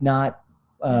 If not,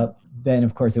 then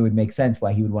of course it would make sense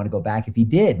why he would want to go back. If he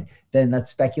did, then let's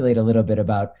speculate a little bit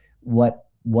about what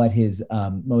his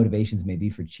motivations may be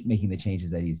for making the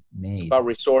changes that he's made. It's about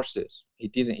resources.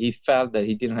 He felt that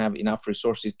he didn't have enough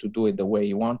resources to do it the way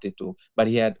he wanted to, but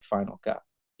he had final cut.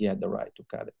 He had the right to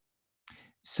cut it.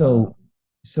 So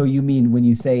you mean when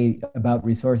you say about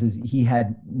resources, he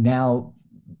had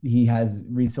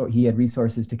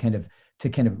resources to kind of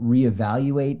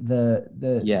reevaluate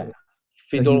the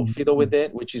fiddle with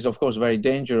it, which is of course very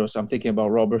dangerous. I'm thinking about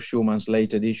Robert Schumann's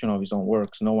late edition of his own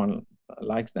works. No one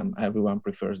likes them. Everyone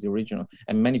prefers the original,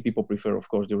 and many people prefer, of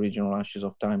course, the original Ashes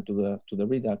of Time to the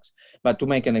Redux. But to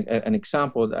make an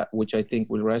example which I think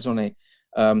will resonate,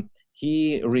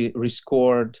 he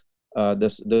rescored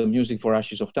the music for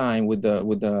Ashes of Time with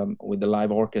the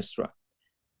live orchestra,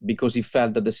 because he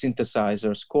felt that the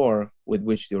synthesizer score with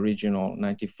which the original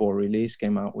 '94 release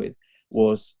came out with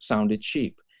sounded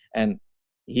cheap. And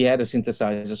he had to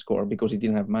synthesize a score because he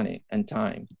didn't have money and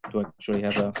time to actually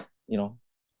have a, you know,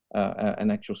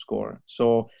 an actual score.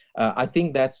 So I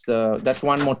think that's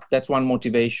one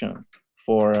motivation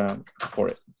for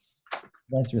it.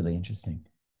 That's really interesting.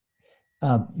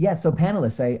 Yeah. So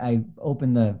panelists, I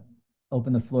open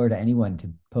the floor to anyone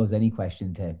to pose any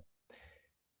question to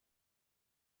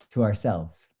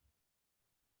ourselves.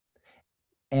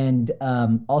 And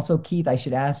also, Keith, I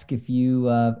should ask if you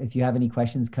have any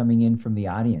questions coming in from the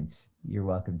audience. You're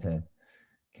welcome to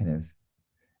kind of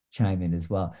chime in as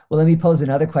well. Well, let me pose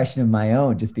another question of my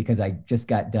own, just because I just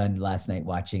got done last night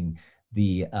watching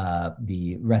the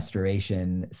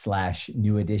restoration /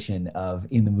 new edition of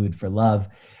In the Mood for Love.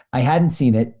 I hadn't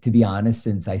seen it, to be honest,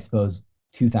 since I suppose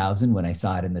 2000 when I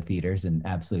saw it in the theaters, and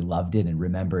absolutely loved it and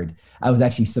remembered. I was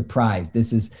actually surprised.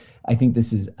 I think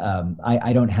this is,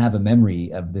 I don't have a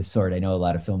memory of this sort. I know a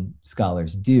lot of film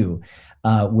scholars do,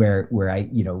 where I,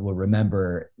 will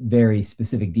remember very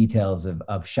specific details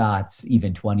of shots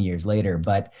even 20 years later.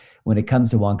 But when it comes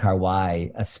to Wong Kar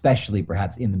Wai, especially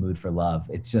perhaps In the Mood for Love,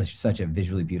 it's just such a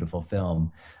visually beautiful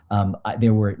film.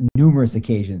 There were numerous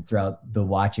occasions throughout the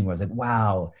watching where I was like,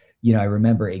 wow, I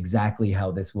remember exactly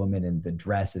how this woman in the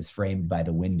dress is framed by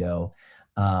the window.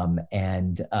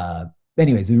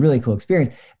 Anyways, it was a really cool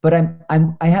experience. But I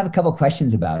have a couple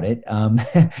questions about it.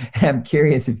 I'm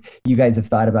curious if you guys have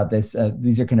thought about this.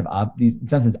 These are kind of these, in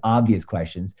some sense, obvious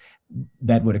questions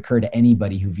that would occur to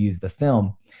anybody who views the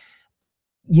film.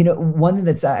 One thing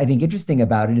that's I think interesting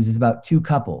about it is it's about two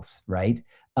couples, right?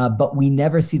 But we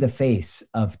never see the face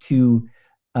of two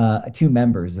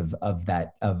members of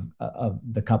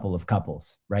the couple of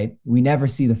couples, right? We never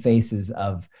see the faces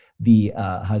of the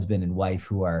husband and wife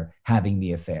who are having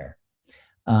the affair.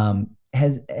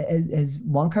 Has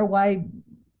Wong Kar Wai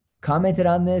commented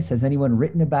on this? Has anyone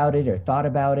written about it or thought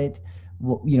about it?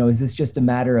 Well, is this just a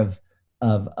matter of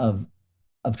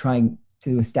trying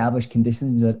to establish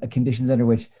conditions under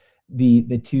which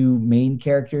the two main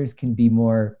characters can be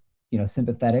more,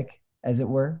 sympathetic, as it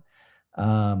were?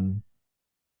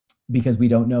 Because we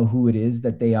don't know who it is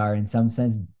that they are, in some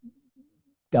sense,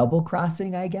 double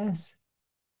crossing, I guess.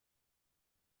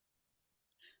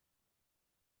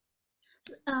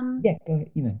 Yeah, go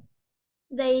ahead, Yiman.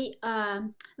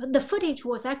 The footage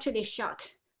was actually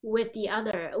shot with the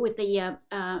what do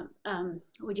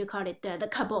you call it, the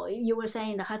couple. You were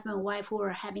saying the husband and wife who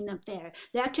were having an affair.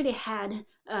 They actually had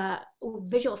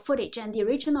visual footage, and the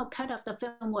original cut of the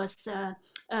film was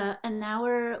an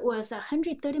hour, was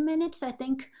 130 minutes, I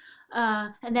think.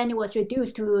 And then it was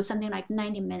reduced to something like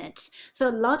 90 minutes. So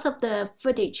lots of the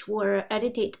footage were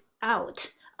edited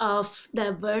out of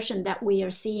the version that we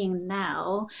are seeing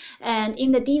now. And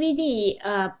in the DVD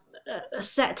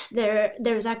set,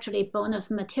 there's actually bonus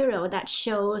material that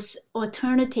shows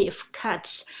alternative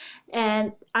cuts.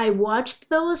 And I watched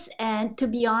those, and to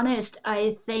be honest,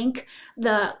 I think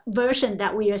the version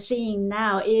that we are seeing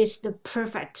now is the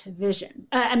perfect vision.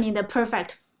 The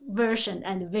perfect version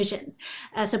and vision,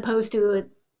 as opposed to,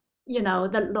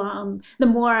 the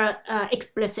more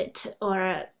explicit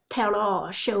or tell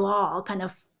all, show all kind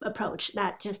of approach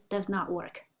that just does not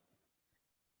work.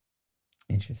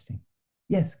 Interesting.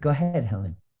 Yes, go ahead,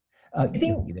 Helen. I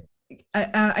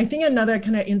think another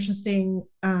kind of interesting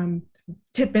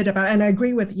tidbit about, and I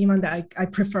agree with Yiman that I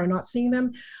prefer not seeing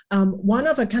them. One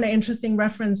of a kind of interesting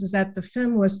reference is that the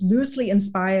film was loosely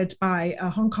inspired by a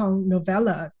Hong Kong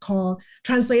novella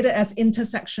translated as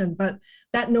Intersection, but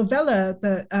that novella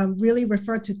really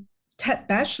referred to Tet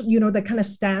Bash, the kind of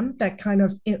stamp, that kind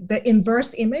of the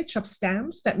inverse image of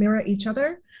stamps that mirror each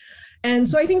other. And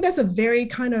so I think that's a very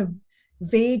kind of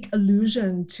vague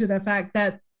allusion to the fact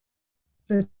that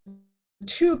the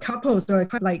two couples are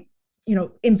kind of like,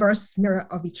 inverse mirror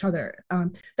of each other.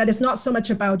 That is not so much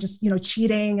about just,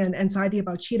 cheating and anxiety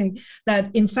about cheating,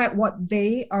 that in fact what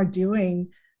they are doing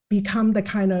become the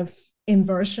kind of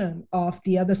inversion of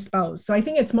the other spouse. So I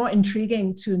think it's more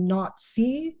intriguing to not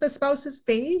see the spouse's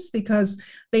face, because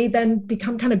they then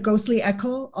become kind of ghostly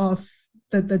echo of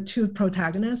the two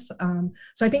protagonists.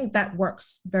 So I think that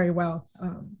works very well.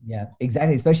 Yeah,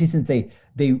 exactly. Especially since they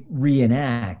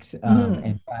reenact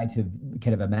and try to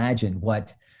kind of imagine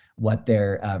what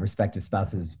their respective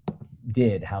spouses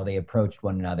did, how they approached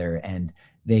one another, and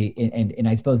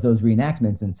I suppose those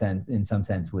reenactments in some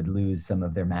sense would lose some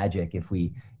of their magic if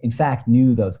we in fact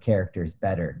knew those characters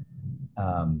better.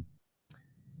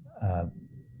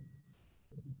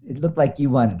 It looked like you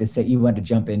wanted to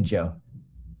jump in, Joe.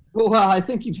 Well, I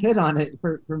think you've hit on it.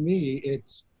 For me,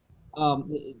 it's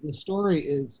the story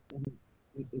is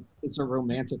it's a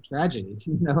romantic tragedy,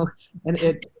 and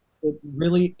it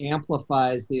really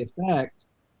amplifies the effect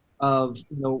of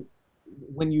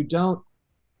when you don't,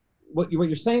 what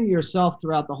you're saying to yourself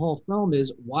throughout the whole film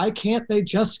is, why can't they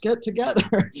just get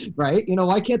together, right? You know,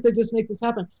 why can't they just make this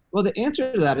happen? Well, the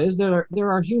answer to that is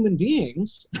there are human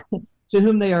beings to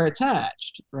whom they are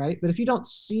attached, right? But if you don't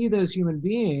see those human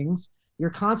beings, you're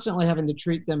constantly having to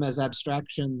treat them as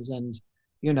abstractions, and,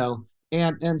 you know,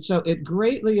 and so it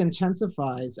greatly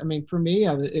intensifies. I mean, for me,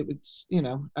 it was, you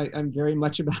know, I'm very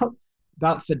much about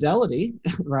fidelity,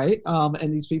 right?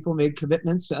 And these people made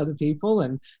commitments to other people,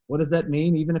 and what does that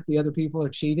mean, even if the other people are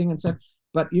cheating and stuff?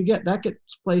 But that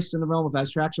gets placed in the realm of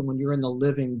abstraction when you're in the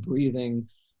living, breathing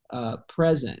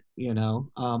present, you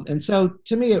know. And so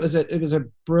to me, it was a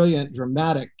brilliant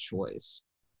dramatic choice,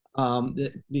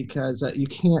 because you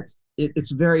can't.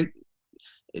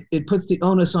 It puts the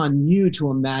onus on you to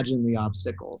imagine the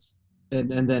obstacles,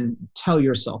 and then tell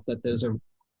yourself that those are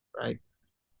right.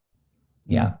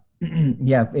 Yeah.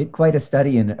 Yeah, quite a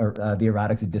study in the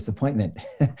erotics of disappointment.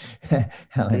 There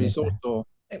is also,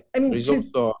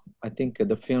 I think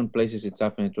the film places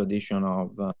itself in a tradition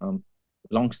of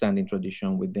long-standing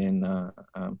tradition within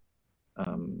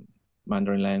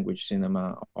Mandarin language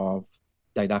cinema of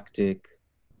didactic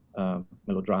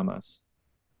melodramas.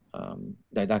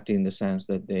 Didactic in the sense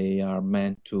that they are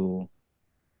meant to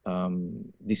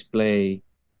display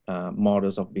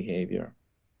models of behavior.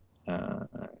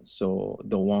 So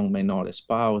the Wang may not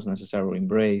espouse, necessarily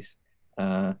embrace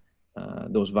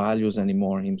those values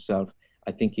anymore himself.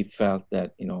 I think he felt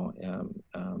that, you know,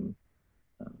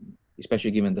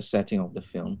 especially given the setting of the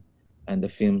film and the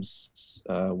films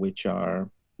which are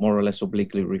more or less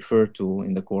obliquely referred to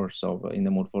in the course of In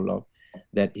the Mood for Love,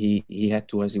 that he had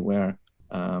to, as it were,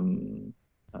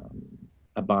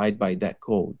 abide by that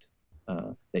code,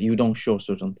 that you don't show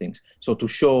certain things. So to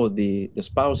show the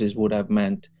spouses would have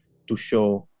meant to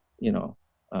show, you know,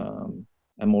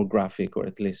 a more graphic, or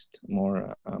at least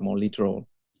more literal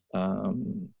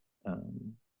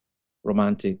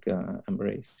romantic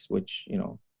embrace, which, you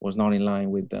know, was not in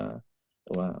line with the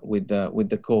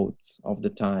codes of the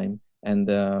time and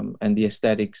the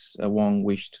aesthetics Wong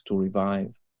wished to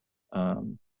revive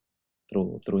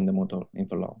through In the Mood for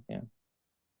Love. Yeah.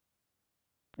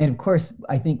 And of course,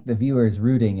 I think the viewer is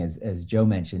rooting, as Joe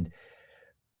mentioned.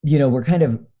 You know, we're kind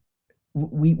of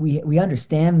we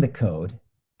understand the code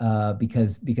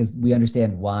because we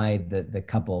understand why the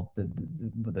couple,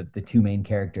 the two main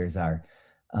characters are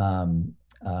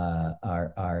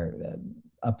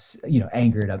you know,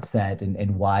 angered, upset,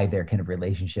 and why their kind of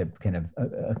relationship kind of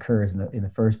occurs in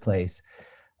the first place.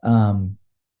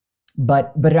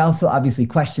 But it also obviously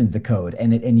questions the code,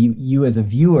 and you as a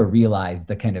viewer realize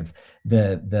the kind of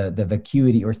the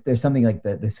vacuity, or there's something like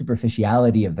the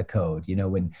superficiality of the code. You know,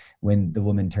 when the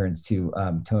woman turns to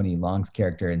Tony Leung's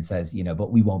character and says, you know,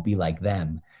 but we won't be like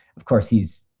them. Of course,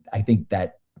 I think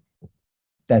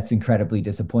that's incredibly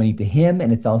disappointing to him,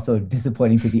 and it's also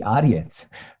disappointing to the audience,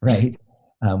 right?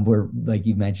 We're, like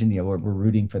you mentioned, you know, we're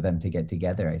rooting for them to get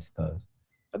together, I suppose.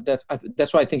 That's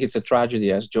why I think it's a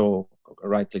tragedy, as Joe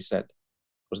rightly said,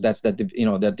 because you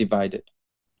know, they're divided,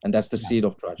 and that's the seed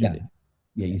of tragedy.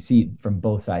 Yeah, you see it from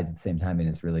both sides at the same time, and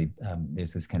it's really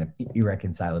there's this kind of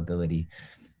irreconcilability.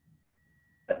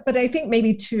 But I think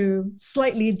maybe to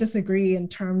slightly disagree in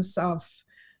terms of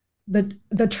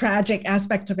the tragic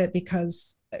aspect of it,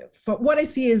 because for what I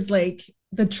see is like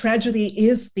the tragedy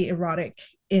is the erotic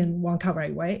in Wong Kar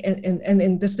Wai, and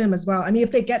in this film as well. I mean,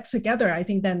 if they get together, I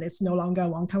think then it's no longer a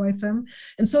Wong Kar Wai film.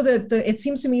 And so it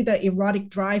seems to me the erotic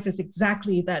drive is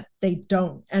exactly that they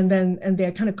don't, and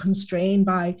they're kind of constrained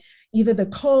by either the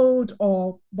code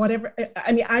or whatever.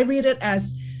 I mean, I read it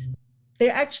as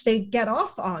they get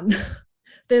off on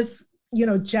this, you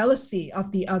know, jealousy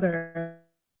of the other.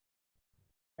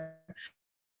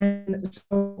 And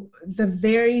so the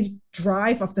very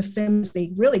drive of the film is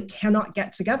they really cannot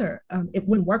get together. It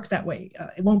wouldn't work that way.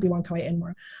 It won't be Wong Kar Wai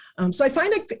anymore. So I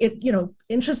find it, you know,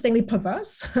 interestingly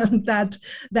perverse that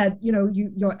you know,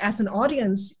 you're as an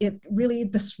audience, it really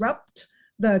disrupt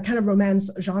the kind of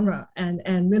romance genre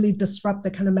and really disrupt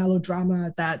the kind of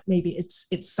melodrama that maybe it's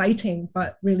citing,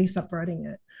 but really subverting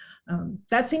it.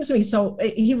 That seems to me, so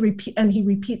he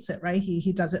repeats it, right?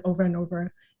 He does it over and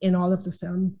over in all of the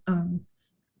film.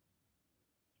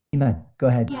 Yiman, go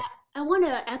ahead. Yeah, I want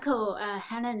to echo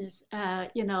Helen's,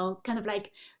 you know, kind of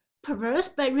like perverse,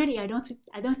 but really I don't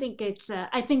think it's.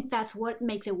 I think that's what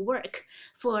makes it work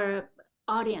for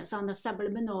audience on the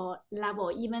subliminal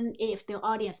level, even if the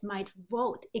audience might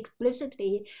vote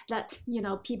explicitly that, you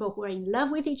know, people who are in love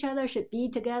with each other should be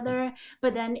together.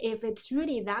 But then if it's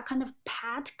really that kind of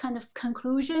pat kind of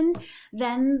conclusion,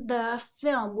 then the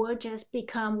film will just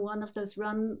become one of those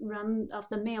run of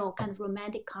the mill kind of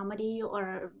romantic comedy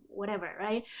or whatever,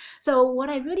 right? So what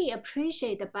I really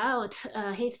appreciate about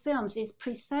his films is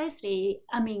precisely,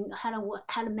 I mean,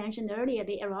 Helen mentioned earlier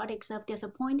the erotics of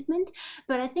disappointment,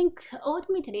 but I think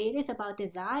ultimately it is about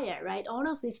desire, right? All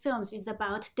of these films is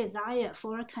about desire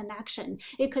for a connection.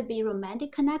 It could be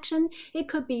romantic connection. It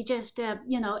could be just,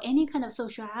 you know, any kind of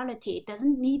sexuality. It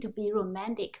doesn't need to be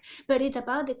romantic, but it's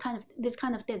about this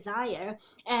kind of desire.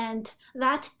 And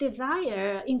that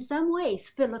desire, in some ways,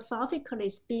 philosophically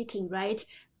speaking, right,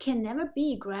 can never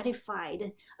be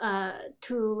gratified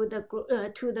to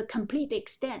the complete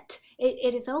extent.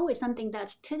 It is always something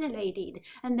that's titillated.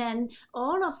 And then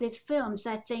all of these films,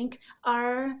 I think,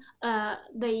 are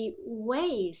the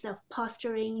ways of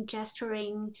posturing,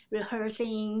 gesturing,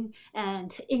 rehearsing,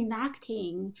 and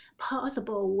enacting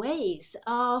possible ways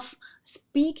of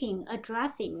speaking,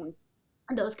 addressing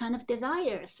those kind of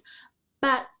desires.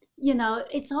 But, you know,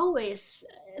 it's always,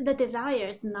 the desire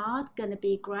is not going to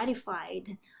be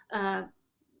gratified,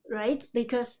 right?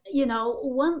 Because, you know,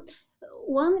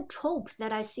 one trope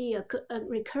that I see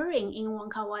recurring in Wong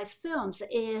Kar Wai's films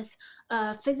is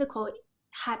physical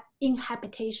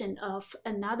inhabitation of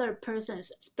another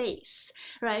person's space,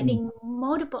 right? On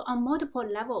multiple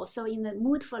levels. So in the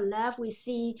Mood for Love, we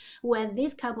see when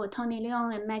this couple, Tony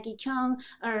Leung and Maggie Cheung,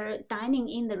 are dining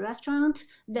in the restaurant,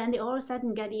 then they all of a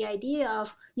sudden get the idea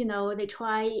of, you know, they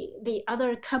try the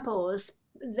other couple's,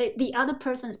 the other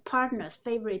person's partner's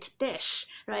favorite dish,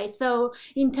 right? So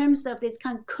in terms of this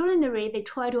kind of culinary, they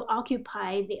try to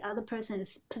occupy the other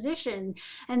person's position.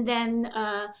 And then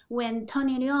when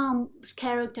Tony Leung's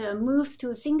character moves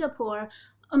to Singapore,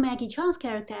 Maggie Cheung's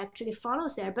character actually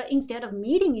follows there, but instead of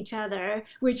meeting each other,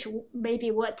 which may be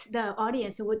what the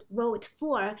audience would vote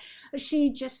for,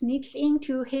 she just sneaks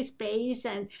into his space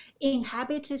and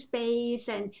inhabits his space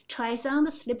and tries on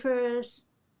the slippers,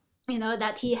 you know,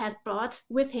 that he has brought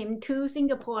with him to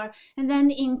Singapore. And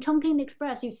then in Chongqing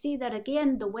Express, you see that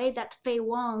again, the way that Fei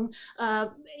Wang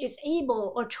is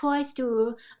able or tries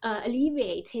to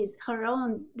alleviate her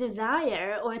own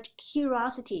desire or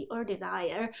curiosity or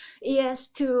desire is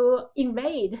to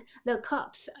invade the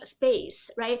cop's space,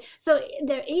 right? So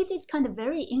there is this kind of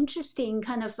very interesting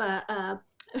kind of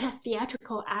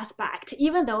theatrical aspect,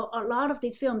 even though a lot of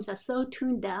these films are so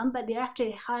tuned down, but they're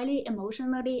actually highly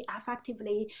emotionally,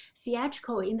 affectively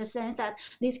theatrical in the sense that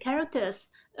these characters'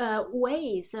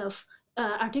 ways of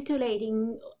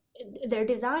articulating their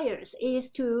desires is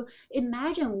to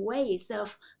imagine ways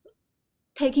of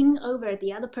taking over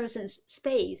the other person's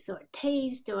space or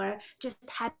taste or just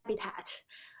habitat,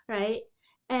 right?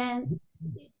 And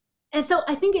so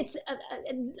I think it's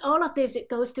all of this, it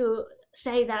goes to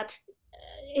say that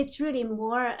it's really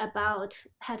more about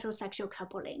heterosexual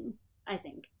coupling, I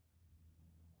think.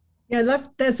 Yeah, I love,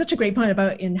 that's such a great point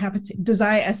about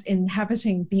desire as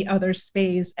inhabiting the other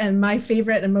space. And my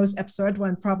favorite and most absurd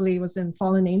one probably was in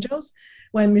Fallen Angels,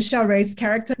 when Michelle Ray's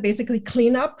character basically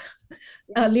clean up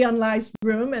Leon Lai's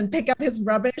room and pick up his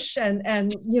rubbish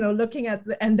and you know, looking at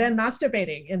and then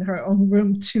masturbating in her own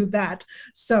room to that.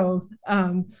 So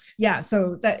yeah,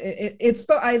 so that it's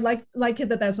I like it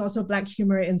that there's also Black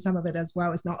humor in some of it as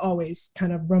well. It's not always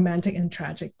kind of romantic and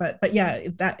tragic, but yeah,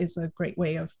 that is a great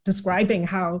way of describing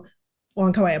how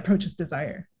Wong Kar Wai approaches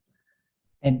desire.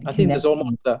 And I think there's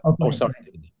almost sorry.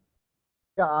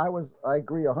 Yeah, I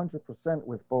agree 100%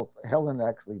 with both. Helen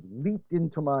actually leaped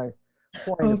into my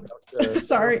point.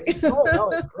 Sorry. No,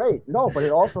 it's great. No, but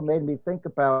it also made me think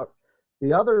about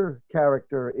the other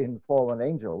character in Fallen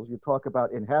Angels. You talk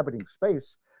about inhabiting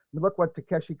space. Look what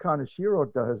Takeshi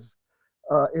Kaneshiro does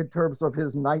in terms of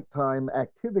his nighttime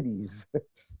activities,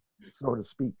 so to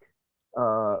speak.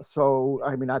 So,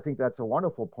 I mean, I think that's a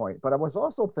wonderful point. But I was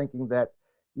also thinking that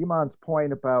Yiman's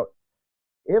point about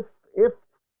if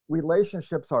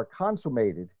relationships are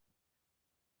consummated,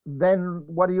 then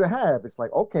what do you have? It's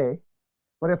like, okay.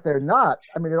 But if they're not,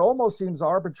 I mean, it almost seems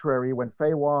arbitrary when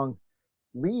Fei Wang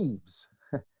leaves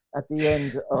at the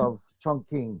end of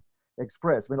Chongqing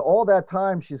Express. I mean, all that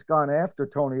time she's gone after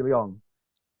Tony Leung,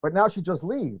 but now she just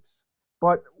leaves.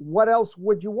 But what else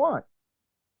would you want?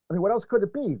 I mean, what else could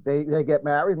it be? They get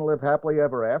married and live happily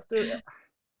ever after?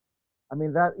 I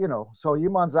mean, that, you know, so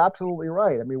Yiman's absolutely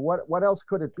right. I mean, what else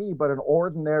could it be but an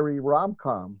ordinary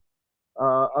rom-com,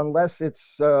 unless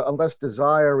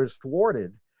desire is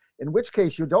thwarted, in which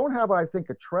case you don't have, I think,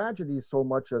 a tragedy so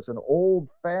much as an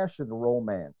old-fashioned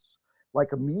romance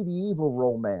like a medieval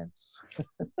romance,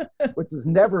 which is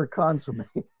never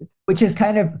consummated. Which is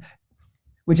kind of,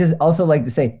 which is also like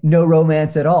to say no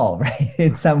romance at all, right?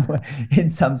 In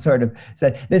some sort of,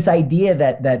 so this idea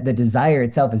that the desire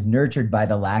itself is nurtured by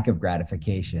the lack of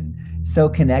gratification, so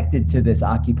connected to this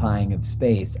occupying of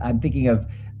space. I'm thinking of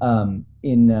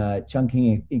in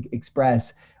Chungking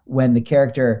Express, when the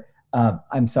character,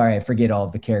 I'm sorry, I forget all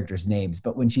of the characters' names,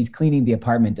 but when she's cleaning the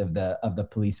apartment of the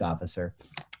police officer,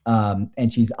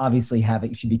 and she's obviously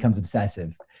she becomes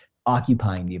obsessive,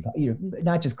 occupying the,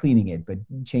 not just cleaning it, but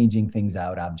changing things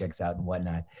out, objects out and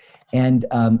whatnot. And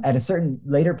at a certain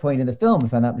later point in the film,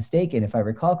 if I'm not mistaken, if I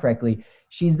recall correctly,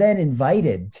 she's then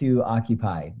invited to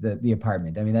occupy the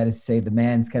apartment. I mean, that is to say, the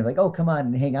man's kind of like, oh, come on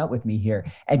and hang out with me here.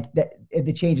 And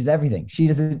it changes everything.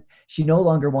 She no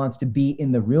longer wants to be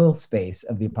in the real space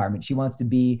of the apartment. She wants to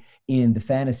be in the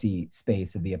fantasy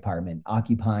space of the apartment,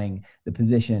 occupying the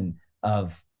position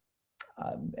of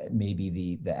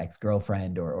maybe the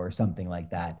ex-girlfriend or something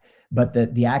like that. But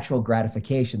the actual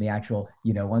gratification, the actual,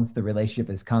 once the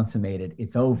relationship is consummated,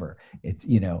 it's over. It's,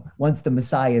 once the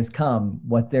Messiah has come,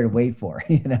 what they're to wait for,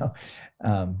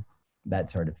 that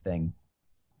sort of thing.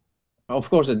 Of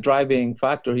course, the driving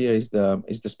factor here is the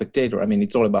spectator. I mean,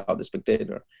 it's all about the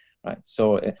spectator, right?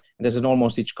 So there's an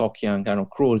almost Hitchcockian kind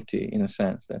of cruelty in a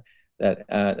sense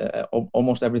that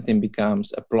almost everything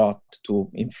becomes a plot to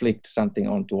inflict something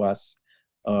onto us,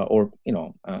 or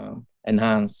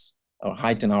enhance or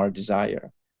heighten our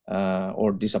desire,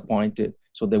 or disappointed,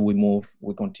 so that we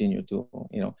continue to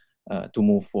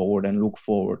move forward and look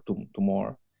forward to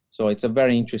more. So it's a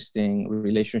very interesting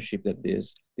relationship that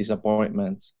these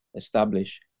disappointments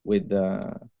establish with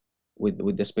the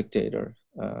spectator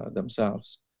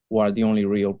themselves, who are the only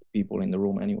real people in the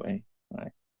room anyway,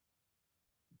 right?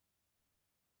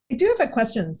 I do have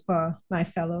questions for my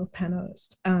fellow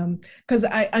panelists, because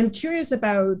I'm curious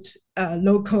about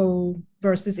local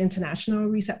versus international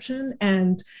reception.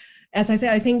 And as I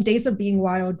said, I think Days of Being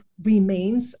Wild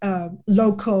remains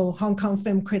local Hong Kong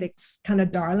film critics' kind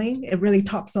of darling. It really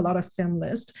tops a lot of film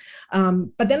lists.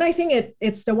 But then I think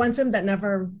it's the one film that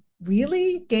never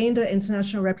really gained an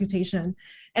international reputation.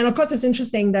 And of course, it's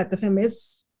interesting that the film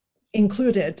is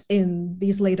included in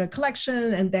these later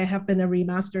collection, and there have been a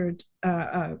remastered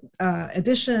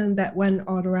edition that went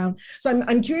all around. So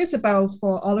I'm curious about,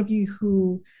 for all of you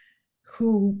who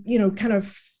kind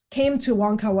of came to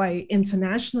Wong Kar Wai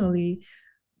internationally,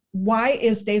 why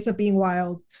is Days of Being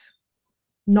Wild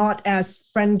not as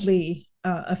friendly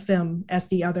a film as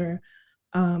the other?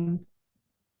 And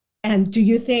do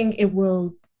you think it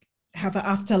will have an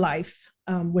afterlife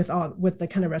with the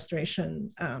kind of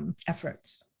restoration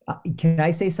efforts? Can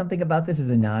I say something about this as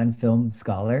a non-film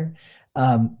scholar?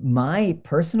 My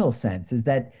personal sense is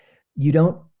that you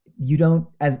don't,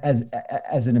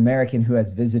 as an American who has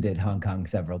visited Hong Kong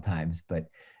several times but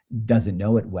doesn't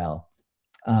know it well,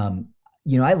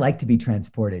 I like to be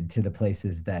transported to the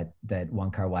places that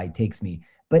Wong Kar Wai takes me,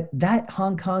 but that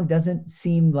Hong Kong doesn't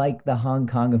seem like the Hong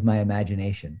Kong of my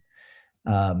imagination.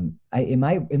 Am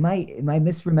I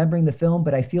misremembering the film?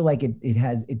 But I feel like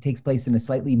it takes place in a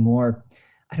slightly more,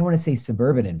 I don't want to say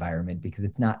suburban environment, because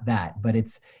it's not that, but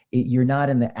you're not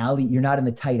in the alley, you're not in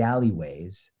the tight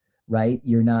alleyways, right?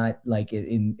 You're not like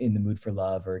in The Mood for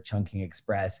Love or Chungking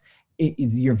Express.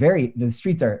 The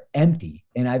streets are empty.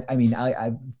 And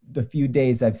I the few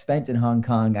days I've spent in Hong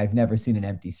Kong, I've never seen an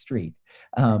empty street.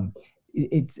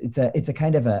 It's a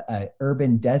kind of a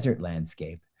urban desert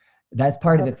landscape. That's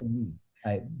part of it for me.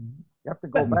 You have to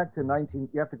go back to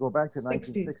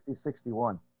 1960,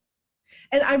 61.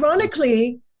 And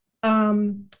ironically,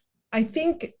 I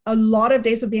think a lot of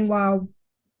Days of Being Wild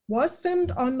was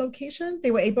filmed on location.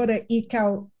 They were able to eke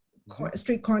out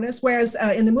street corners, whereas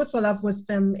In the Mood for Love was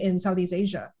filmed in Southeast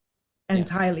Asia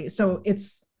entirely. So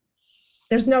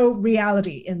there's no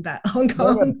reality in that Hong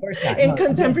Kong in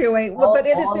contemporary way. But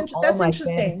that's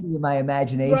interesting. Fantasy, my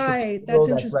imagination, right? That's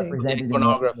interesting. Represented in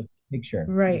the picture.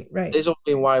 Right. Days of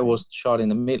Being Wild was shot in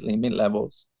the mid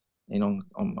levels, on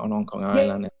Hong Kong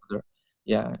Island.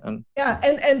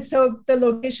 And so the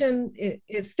location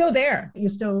is still there. You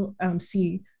still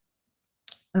see.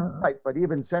 Right, but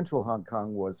even central Hong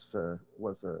Kong was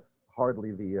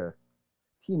hardly the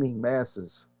teeming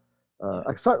masses.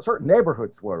 Certain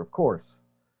neighborhoods were, of course,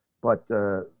 but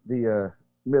the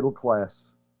middle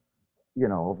class,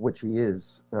 of which he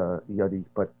is, Yudi.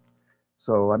 But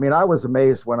so, I was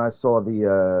amazed when I saw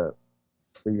the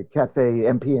Cathay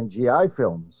MP and GI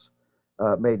films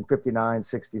made in 59,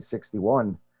 60,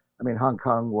 61. Hong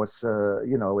Kong was,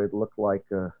 it looked like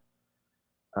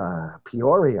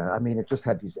Peoria. It just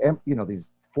had these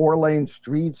 4-lane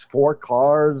streets, 4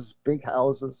 cars, big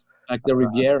houses. Like the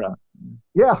Riviera.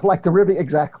 Yeah, like the Riviera,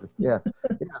 exactly. Yeah.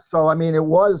 Yeah. So, I mean, it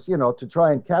was, to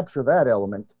try and capture that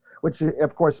element, which,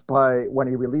 of course, when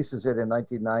he releases it in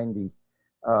 1990,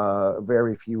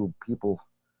 very few people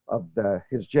of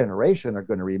his generation are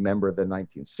going to remember the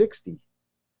 1960,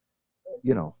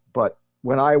 but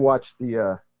when I watched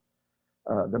the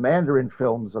Mandarin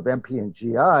films of MP and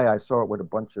GI, I saw it with a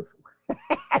bunch of,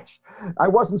 I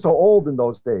wasn't so old in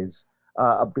those days.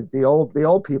 But the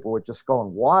old people were just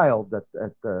going wild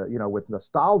with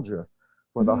nostalgia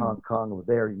for the Hong Kong of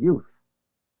their youth.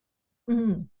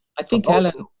 I think,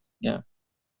 Helen, yeah,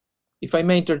 if I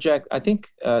may interject, I think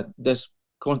there's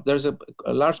a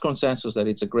large consensus that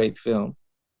it's a great film.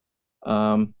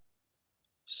 But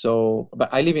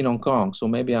I live in Hong Kong, so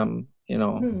maybe I'm,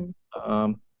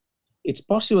 it's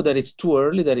possible that it's too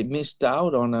early, that it missed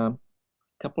out on a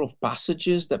couple of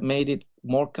passages that made it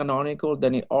more canonical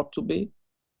than it ought to be.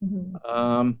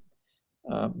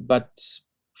 But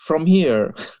from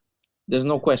here, there's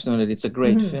no question that it's a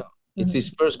great film. It's his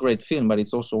first great film, but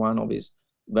it's also one of his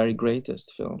very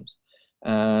greatest films.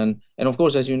 And of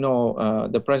course, as you know,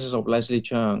 the presence of Leslie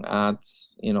Cheung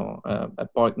adds, a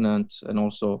poignant and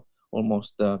also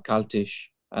almost cultish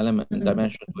element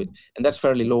dimension to it. And that's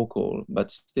fairly local,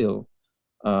 but still,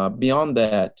 beyond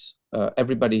that,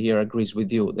 everybody here agrees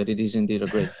with you that it is indeed a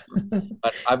great film.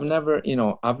 But I've never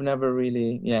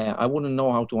really, I wouldn't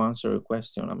know how to answer a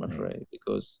question, I'm afraid,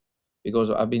 because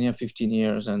I've been here 15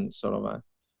 years and sort of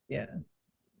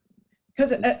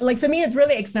because like for me, it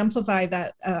really exemplified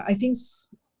that I think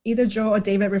either Joe or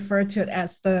David referred to it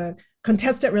as the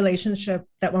contested relationship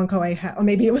that Wong Kar Wai had, or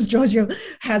maybe it was Giorgio,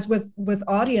 has with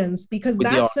audience, because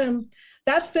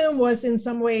that film was in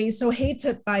some ways so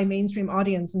hated by mainstream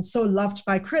audience and so loved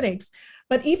by critics.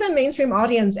 But even mainstream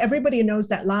audience, everybody knows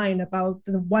that line about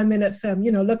the 1-minute film,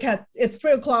 look at, it's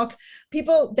 3 o'clock.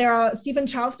 There are Stephen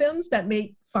Chow films that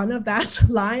make fun of that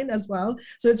line as well.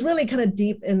 So it's really kind of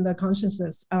deep in the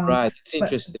consciousness. Right, it's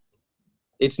interesting.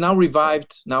 It's now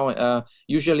revived. Now,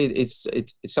 usually it's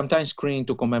sometimes screened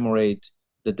to commemorate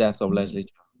the death of Leslie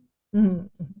Chow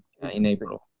in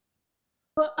April.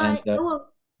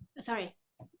 Well, sorry.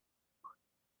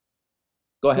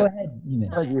 Go ahead. Go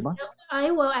ahead, Yiman. So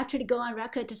I will actually go on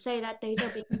record to say that Days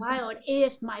of Being Wild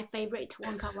is my favorite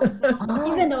Wong Kar Wai film.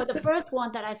 Even though the first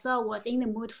one that I saw was In the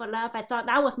Mood for Love, I thought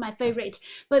that was my favorite.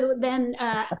 But then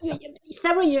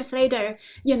several years later,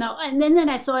 and then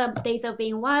I saw Days of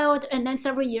Being Wild, and then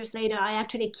several years later, I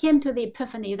actually came to the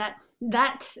epiphany that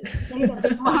Days of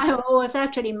Being Wild was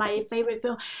actually my favorite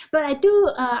film. But I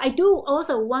do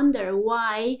also wonder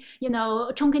why,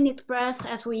 Chongqing Express,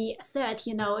 as we said,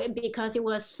 because it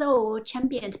was so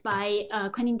championed by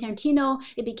Quentin Tarantino,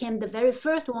 it became the very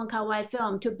first Wong Kar Wai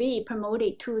film to be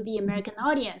promoted to the American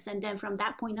audience. And then from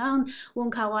that point on, Wong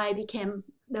Kar Wai became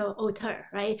the author,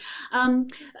 right?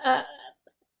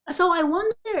 So I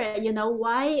wonder,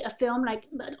 why a film like,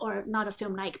 or not a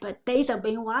film like, but Days of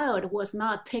Being Wild was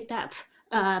not picked up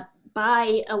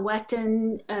by a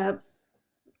Western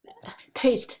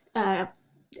taste,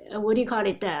 what do you call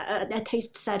it, a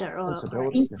taste setter or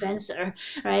influencer,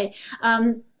 right?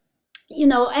 And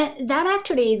that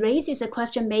actually raises a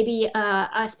question, maybe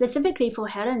specifically for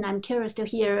Helen. I'm curious to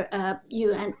hear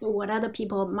you and what other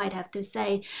people might have to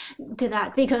say to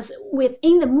that, because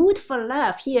within the Mood for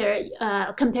Love here,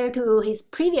 compared to his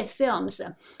previous films,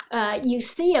 you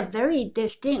see a very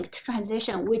distinct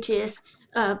transition, which is,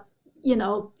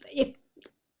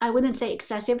 I wouldn't say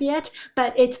excessive yet,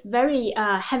 but it's very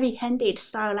heavy-handed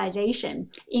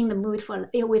stylization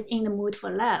within the Mood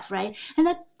for Love, right? And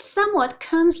that somewhat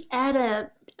comes at a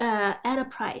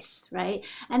price, right?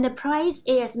 And the price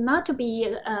is not to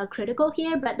be critical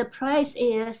here, but the price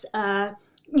is,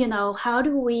 how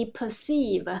do we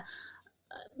perceive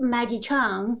Maggie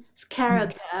Cheung's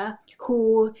character,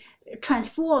 who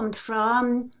transformed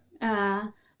from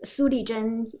Su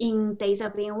Li-Zhen in Days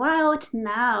of Being Wild.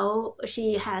 Now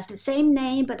she has the same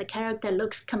name, but the character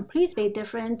looks completely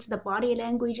different. The body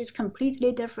language is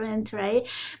completely different, right?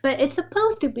 But it's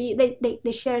supposed to be,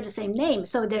 they share the same name.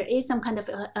 So there is some kind of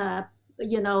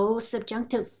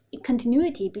subjunctive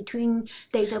continuity between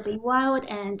Days of Being Wild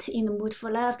and In the Mood for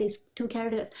Love, these two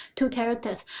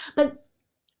characters. But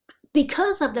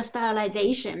because of the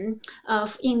stylization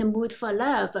of In the Mood for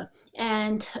Love,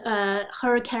 and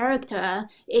her character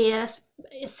is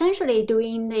essentially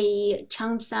doing the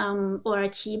Cheongsam or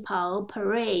Qipao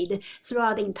parade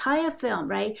throughout the entire film,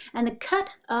 right? And the cut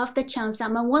of the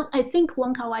Cheongsam, and I think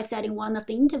Wong Kar Wai said in one of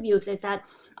the interviews is that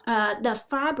the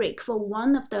fabric for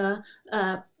one of the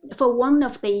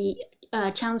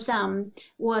Cheongsam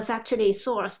was actually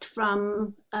sourced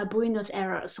from Buenos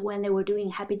Aires when they were doing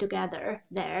Happy Together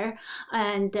there.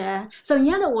 And so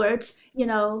in other words, you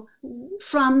know,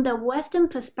 from the Western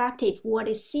perspective, what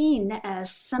is seen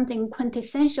as something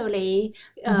quintessentially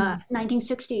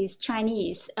 1960s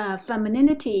Chinese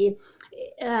femininity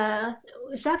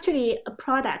is actually a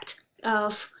product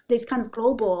of this kind of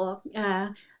global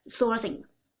sourcing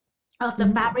of the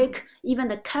fabric. Even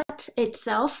the cut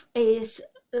itself is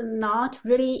not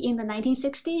really in the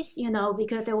 1960s, you know,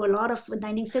 because there were a lot of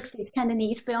 1960s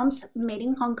Cantonese films made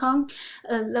in Hong Kong.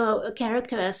 The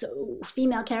characters,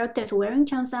 female characters wearing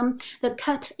cheongsam, the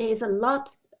cut is a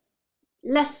lot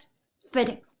less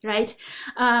fitting, right?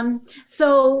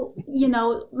 So, you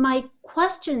know, my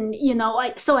question, you know,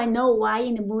 so I know why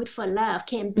In the Mood for Love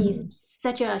can be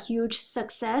such a huge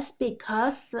success,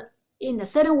 because in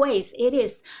certain ways it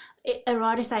is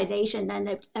eroticization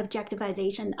and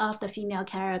objectification of the female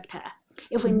character.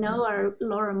 If we know our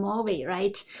Laura Mulvey,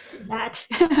 right, that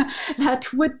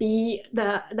that would be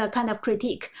the kind of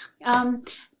critique.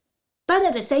 But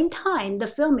at the same time, the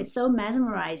film is so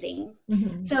mesmerizing.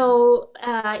 So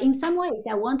in some ways,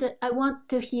 I want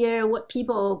to hear what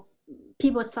people's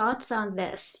thoughts on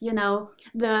this. You know,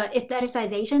 the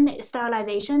aestheticization,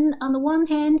 stylization on the one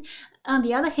hand, on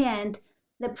the other hand,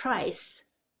 the price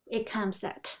it comes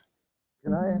at.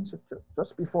 Can I answer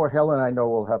just before Helen? I know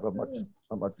we'll have a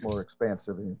much more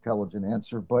expansive and intelligent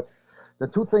answer, but the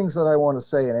two things that I want to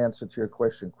say in answer to your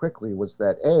question quickly was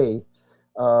that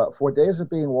for Days of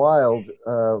Being Wild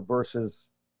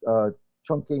versus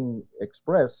Chungking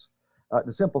Express,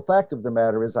 the simple fact of the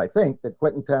matter is, I think, that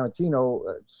Quentin Tarantino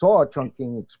saw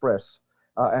Chungking Express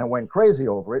and went crazy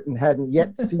over it and hadn't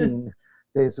yet seen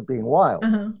Days of Being Wild.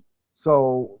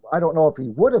 So I don't know if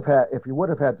he would have had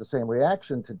the same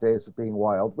reaction to Days of Being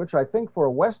Wild, which I think for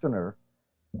a Westerner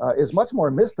is much more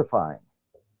mystifying.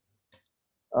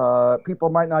 People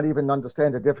might not even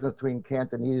understand the difference between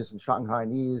Cantonese and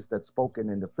Shanghainese that's spoken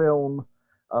in the film,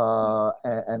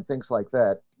 and things like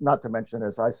that. Not to mention,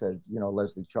 as I said, you know,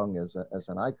 Leslie Chung as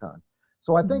an icon.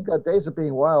 So I think that Days of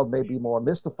Being Wild may be more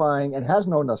mystifying and has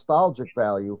no nostalgic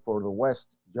value for the West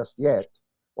just yet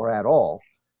or at all.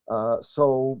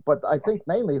 But I think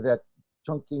mainly that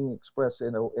Chungking Express,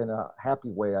 in a happy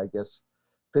way, I guess,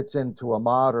 fits into a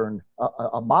modern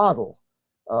model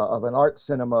of an art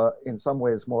cinema in some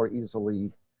ways more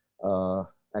easily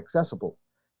accessible.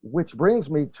 Which brings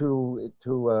me to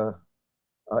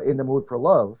In the Mood for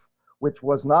Love, which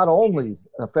was not only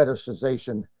a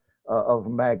fetishization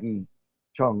of Maggie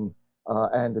Chung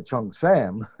and the Chung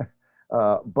Sam,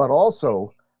 but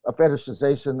also a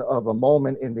fetishization of a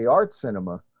moment in the art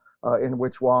cinema in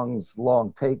which Wang's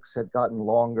long takes had gotten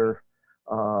longer,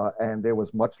 and there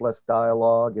was much less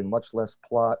dialogue and much less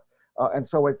plot. And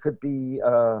so it could be,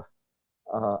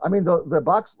 I mean, the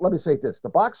box, let me say this, the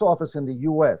box office in the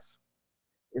US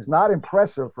is not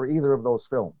impressive for either of those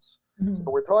films. So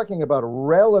we're talking about a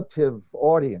relative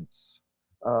audience.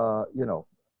 You know,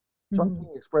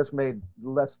 Chungking Express made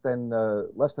less than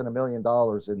 $1 million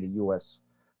in the US.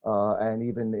 And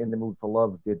even In the Mood for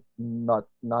Love did not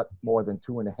more than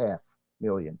 $2.5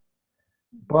 million.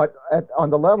 But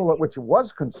on the level at which it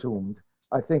was consumed,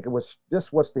 I think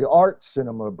this was the art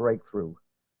cinema breakthrough.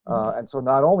 And so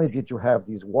not only did you have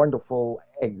these wonderful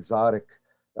exotic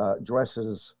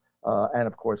dresses, and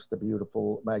of course the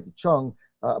beautiful Maggie Chung,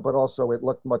 but also it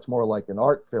looked much more like an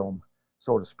art film,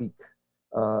 so to speak,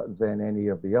 than any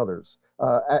of the others.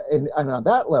 And on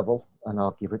that level, and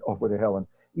I'll give it over to Helen,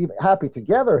 even Happy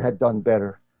Together had done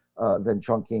better than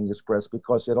Chungking Express,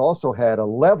 because it also had a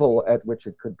level at which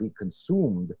it could be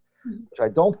consumed, which I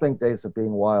don't think Days of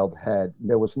Being Wild had.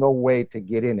 There was no way to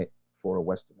get in it for a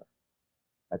Westerner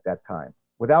at that time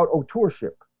without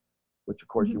auteurship, which of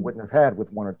course you wouldn't have had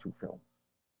with one or two films.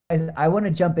 I want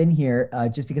to jump in here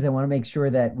just because I want to make sure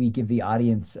that we give the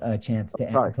audience a chance to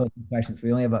pose some questions.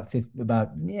 We only have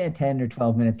about 10 or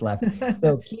 12 minutes left.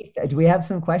 So Keith, do we have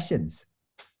some questions?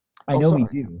 I know we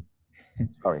do.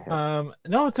 Sorry.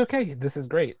 No, it's okay. This is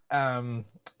great.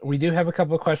 We do have a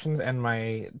couple of questions, and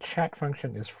my chat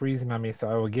function is freezing on me, so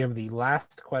I will give the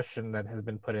last question that has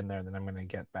been put in there, and then I'm going to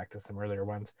get back to some earlier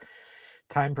ones,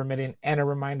 time permitting. And a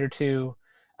reminder too,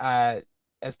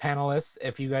 as panelists,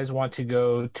 if you guys want to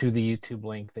go to the YouTube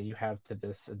link that you have to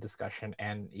this discussion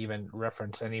and even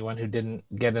reference anyone who didn't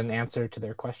get an answer to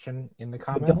their question in the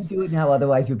comments. But don't do it now,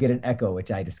 otherwise you'll get an echo,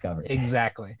 which I discovered.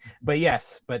 Exactly. But yeah.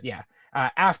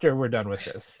 After we're done with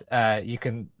this, you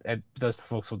can, those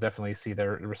folks will definitely see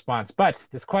their response. But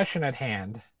this question at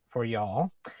hand for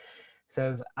y'all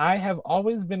Says, I have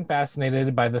always been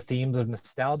fascinated by the themes of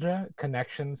nostalgia,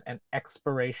 connections, and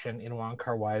exploration in Wong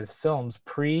Kar Wai's films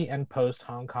pre and post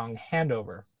Hong Kong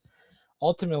handover.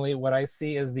 Ultimately, what I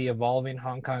see is the evolving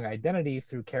Hong Kong identity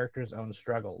through characters' own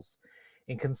struggles.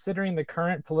 In considering the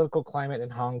current political climate in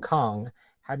Hong Kong,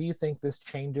 how do you think this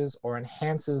changes or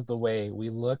enhances the way we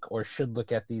look or should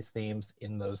look at these themes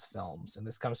in those films? And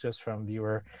this comes to us from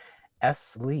viewer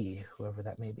S. Lee, whoever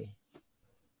that may be.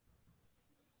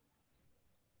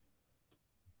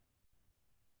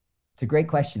 It's a great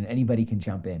question. Anybody can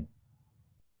jump in.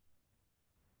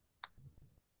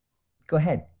 Go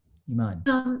ahead,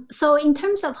 Yiman. So in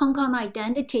terms of Hong Kong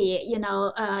identity,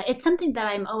 it's something that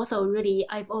I've also really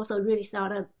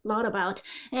thought a lot about.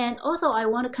 And also I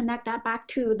want to connect that back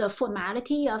to the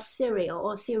formality of serial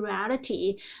or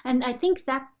seriality. And I think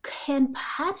that can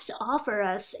perhaps offer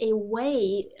us a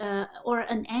way or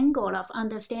an angle of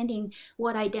understanding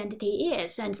what identity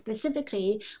is, and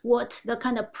specifically what the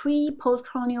kind of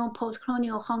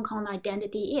post-colonial Hong Kong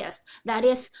identity is. That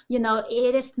is,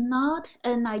 it is not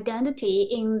an identity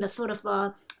in the sort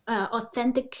of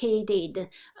authenticated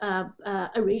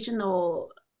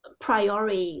original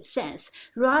priori sense.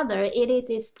 Rather, it is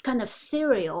this kind of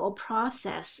serial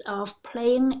process of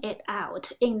playing it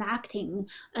out, enacting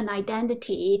an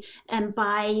identity, and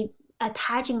by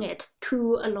attaching it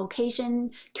to a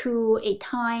location, to a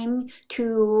time,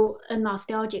 to a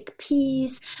nostalgic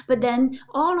piece. But then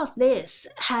all of this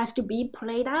has to be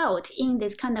played out in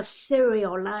this kind of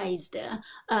serialized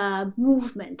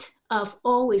movement of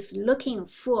always looking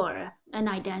for an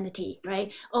identity,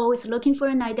 right? Always looking for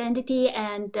an identity,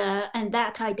 and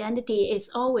that identity is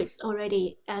always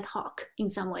already ad hoc in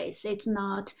some ways. It's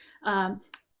not,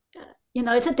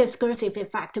 it's a discursive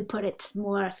effect, to put it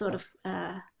more sort of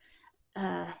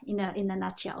in a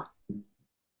nutshell.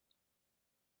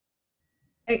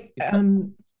 I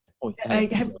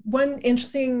have one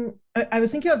interesting, I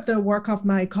was thinking of the work of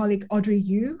my colleague Audrey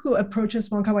Yu, who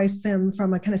approaches Wong Kar Wai's film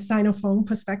from a kind of Sinophone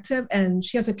perspective. And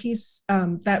she has a piece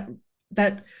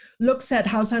that looks at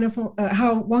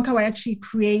how Wong Kar Wai actually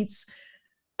creates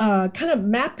a kind of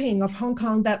mapping of Hong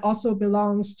Kong that also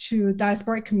belongs to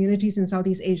diasporic communities in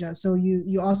Southeast Asia. So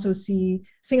you also see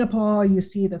Singapore, you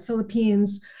see the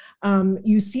Philippines,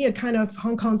 you see a kind of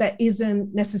Hong Kong that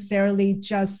isn't necessarily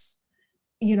just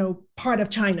part of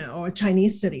China or a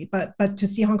Chinese city, but to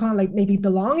see Hong Kong like maybe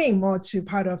belonging more to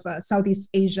part of Southeast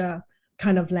Asia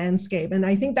kind of landscape. And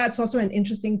I think that's also an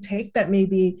interesting take that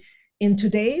maybe in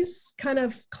today's kind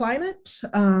of climate,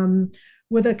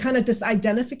 with a kind of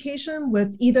disidentification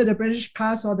with either the British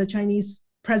past or the Chinese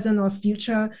present or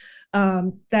future,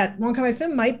 that Wong Kar Wai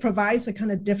film might provide a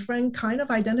kind of different kind of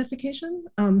identification.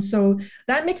 So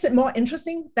that makes it more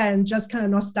interesting than just kind of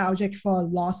nostalgic for a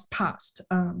lost past.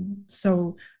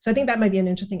 So I think that might be an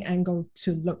interesting angle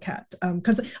to look at.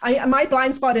 Because my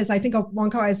blind spot is I think of Wong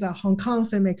Kar Wai as a Hong Kong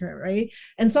filmmaker, right?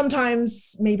 And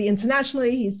sometimes maybe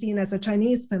internationally he's seen as a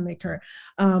Chinese filmmaker.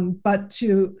 But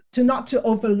to not to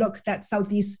overlook that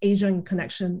Southeast Asian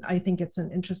connection, I think it's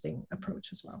an interesting approach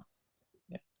as well.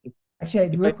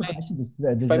 Actually, real quick question.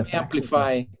 If I may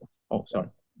amplify. Oh, sorry.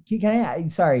 Can I?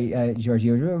 Sorry,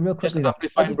 Giorgio. Real quickly. Just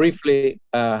amplifying briefly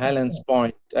Helen's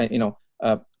point.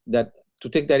 That to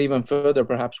take that even further,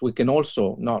 perhaps we can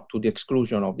also, not to the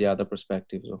exclusion of the other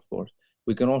perspectives, of course,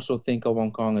 we can also think of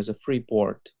Hong Kong as a free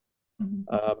port,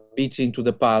 beating to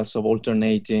the pulse of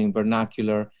alternating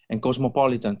vernacular and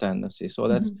cosmopolitan tendencies. So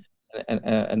that's.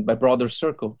 And by broader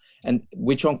circle, and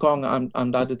which Hong Kong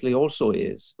undoubtedly also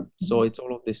is. So it's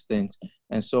all of these things,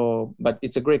 and so, but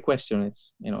it's a great question.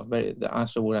 It's the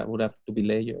answer would have to be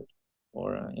layered,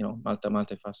 or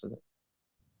multifaceted.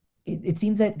 It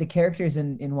seems that the characters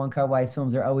in Wong Kar Wai's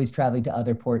films are always traveling to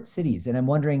other port cities, and I'm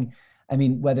wondering,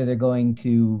 whether they're going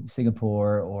to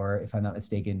Singapore or, if I'm not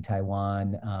mistaken,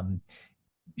 Taiwan.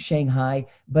 Shanghai,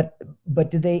 but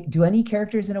do any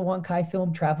characters in a Wong Kar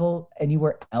film travel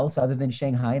anywhere else other than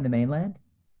Shanghai in the mainland?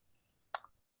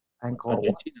 Angkor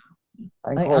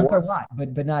Wat,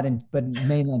 but not in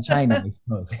mainland China, I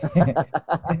suppose.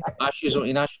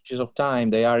 In Ashes of Time,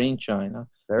 they are in China.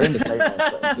 They're in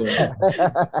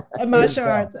the martial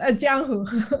arts, Jianghu,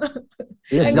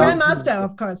 and Grandmaster,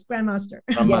 of course, Grandmaster.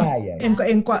 Yeah. In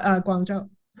Guangzhou.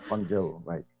 Guangzhou,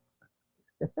 right.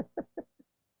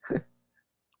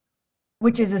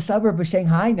 Which is a suburb of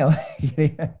Shanghai, no?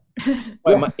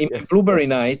 Well, in Blueberry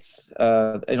Nights,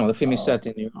 the film is set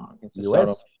in New York. It's a sort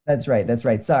of... That's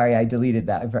right. Sorry, I deleted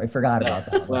that. I forgot about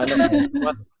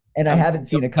that. And I haven't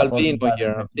seen a couple of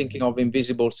here. I'm thinking of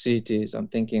Invisible Cities. I'm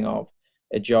thinking of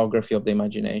A Geography of the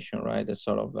Imagination, right? That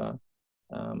sort of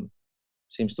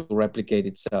seems to replicate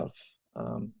itself.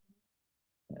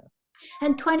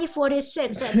 And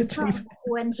 2046 at the time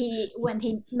when he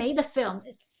made the film,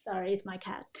 sorry, it's my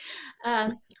cat.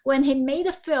 When he made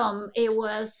the film, it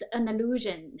was an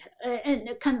illusion and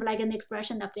kind of like an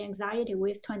expression of the anxiety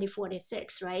with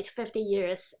 2046, right? 50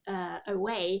 years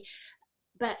away.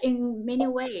 But in many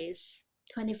ways,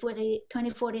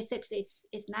 2046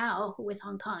 is now with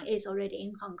Hong Kong, is already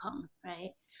in Hong Kong,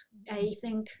 right? I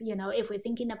think, if we're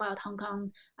thinking about Hong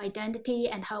Kong identity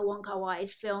and how Wong Kar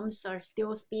Wai's films are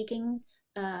still speaking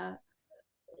to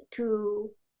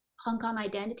Hong Kong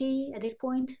identity at this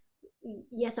point,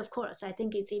 yes, of course, I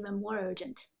think it's even more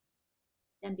urgent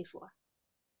than before.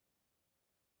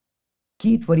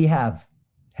 Keith, what do you have?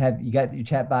 Have you got your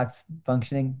chat box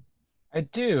functioning? I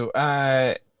do.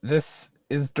 This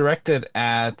is directed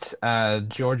at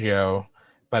Giorgio,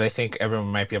 but I think everyone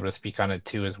might be able to speak on it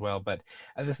too as well. But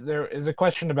there is a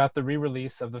question about the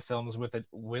re-release of the films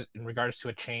in regards to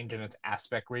a change in its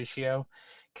aspect ratio.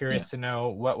 Curious to know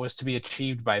what was to be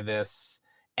achieved by this,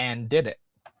 and did it?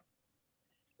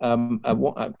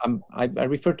 I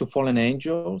refer to Fallen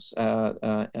Angels.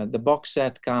 The box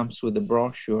set comes with the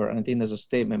brochure, and I think there's a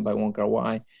statement by Wong Kar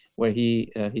Wai where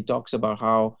he talks about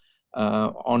how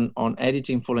on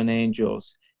editing Fallen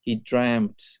Angels, he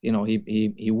dreamt,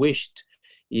 he wished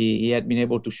he had been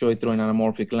able to show it through an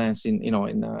anamorphic lens in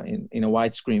a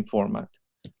widescreen format,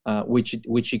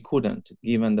 which he couldn't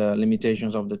given the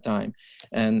limitations of the time.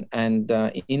 And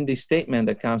in this statement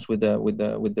that comes with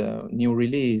the new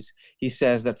release, he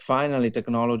says that finally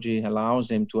technology allows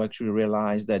him to actually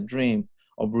realize that dream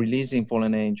of releasing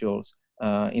Fallen Angels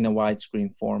in a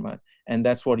widescreen format, and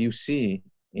that's what you see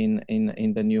in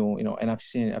the new, and I've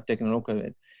taken a look at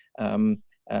it.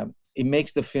 It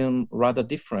makes the film rather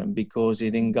different because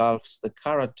it engulfs the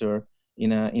character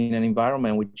in an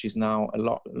environment which is now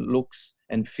looks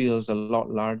and feels a lot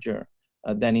larger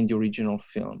than in the original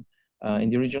film. In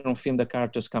the original film, the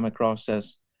characters come across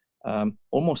as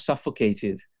almost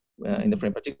suffocated in the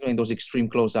frame, particularly in those extreme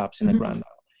close-ups in the ground.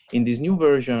 In this new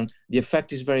version, the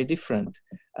effect is very different.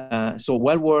 So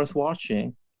well worth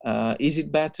watching. Is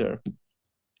it better?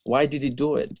 Why did it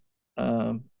do it?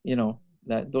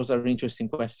 Those are interesting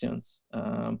questions.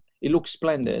 It looks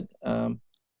splendid,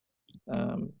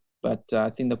 but I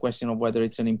think the question of whether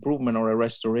it's an improvement or a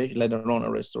restoration, let alone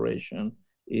a restoration,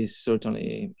 is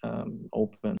certainly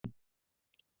open.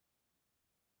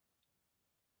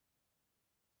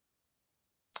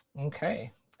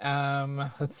 Okay.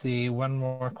 Let's see, one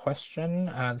more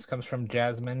question. This comes from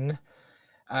Jasmine.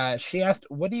 She asked,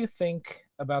 what do you think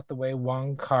about the way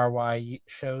Wong Kar Wai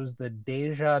shows the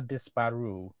déjà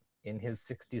disparu in his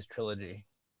 60s trilogy?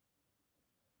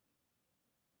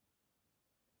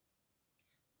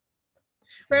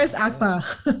 Where's Akbar?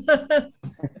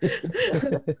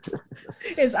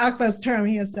 It's Akbar's term.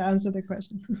 He has to answer the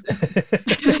question.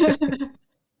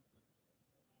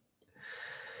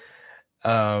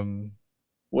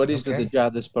 What is the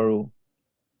déjà disparu?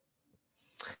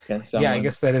 Yeah, I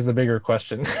guess that is the bigger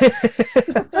question.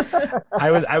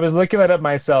 I was looking that up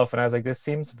myself, and I was like, this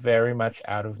seems very much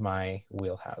out of my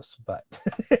wheelhouse. But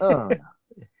well,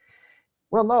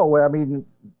 no, I mean,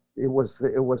 it was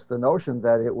the notion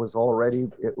that it was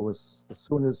as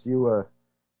soon as you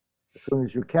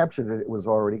captured it, it was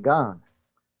already gone,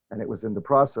 and it was in the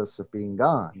process of being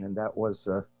gone, and that was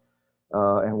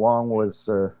and Wong was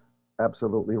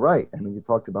absolutely right. I mean, you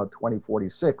talked about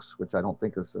 2046, which I don't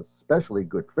think is a especially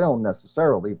good film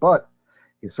necessarily, but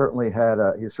he certainly had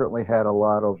a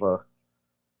lot of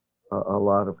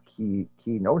key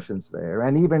notions there.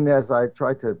 And even as I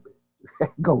tried to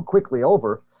go quickly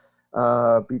over,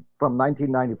 from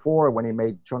 1994 when he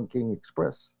made Chungking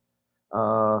Express,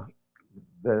 half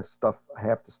the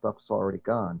stuff's already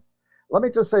gone. Let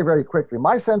me just say very quickly,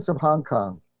 my sense of Hong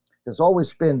Kong has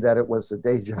always been that it was a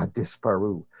déjà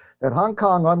disparu. That Hong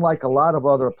Kong, unlike a lot of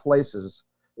other places,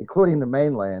 including the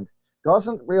mainland, I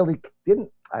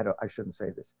shouldn't say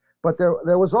this, but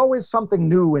there was always something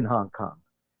new in Hong Kong.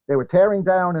 They were tearing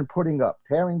down and putting up,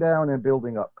 tearing down and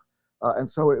building up. And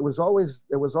so there was always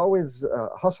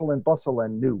hustle and bustle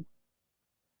and new.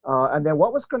 And then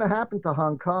what was going to happen to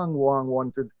Hong Kong, Wong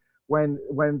wondered, when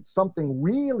something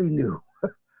really new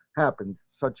happened,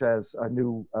 such as a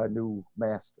new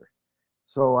master.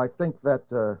 So I think that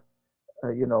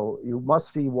you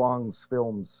must see Wong's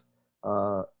films.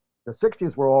 The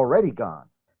 60s were already gone,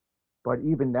 but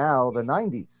even now the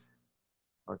 90s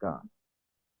are gone.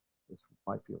 That's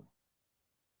my feeling.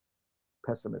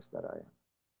 Pessimist that I am.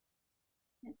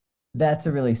 That's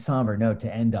a really somber note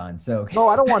to end on. So no,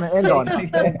 I don't want to end on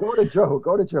that. Go to Joe.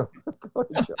 Go to Joe.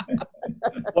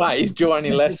 Why is Joe any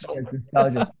less?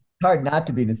 Nostalgia. hard not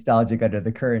to be nostalgic under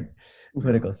the current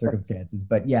political circumstances.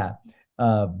 But yeah.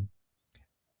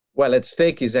 Well, at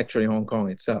stake is actually Hong Kong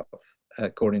itself,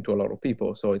 according to a lot of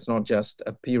people. So it's not just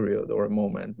a period or a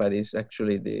moment, but it's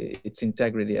actually its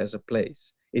integrity as a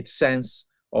place, its sense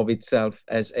of itself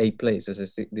as a place, as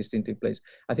a distinctive place.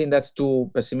 I think that's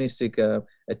too pessimistic a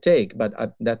take, but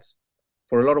that's,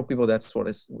 for a lot of people, that's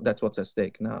what's at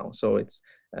stake now. So it's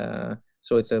a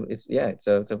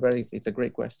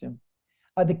great question.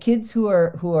 Are the kids who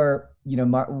are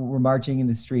were marching in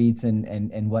the streets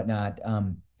and whatnot?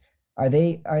 Are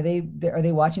they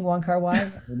watching Wong Kar Wai?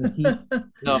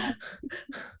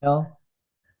 No.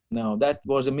 No, that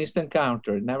was a missed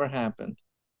encounter. It never happened.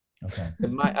 Okay.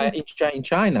 In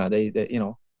China, they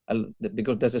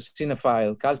because there's a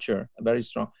cinephile culture, very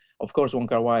strong. Of course, Wong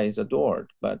Kar Wai is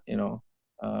adored, but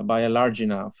by a large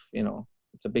enough,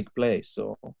 it's a big place.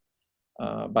 So,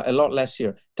 but a lot less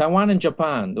here. Taiwan and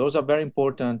Japan, those are very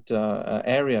important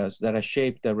areas that have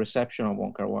shaped the reception of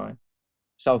Wong Kar Wai.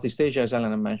 Southeast Asia, as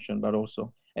Helen mentioned, but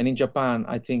also, and in Japan,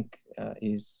 I think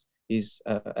is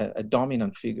a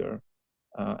dominant figure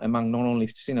among not only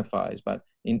cinephiles, but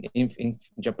in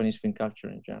Japanese film culture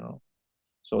in general.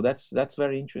 So that's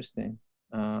very interesting,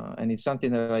 and it's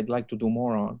something that I'd like to do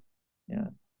more on. Yeah.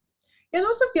 And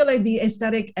also feel like the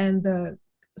aesthetic and the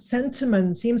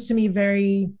sentiment seems to me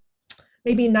very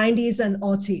maybe 90s and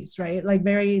aughties, right? Like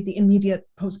very the immediate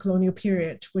post-colonial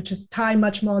period, which is tied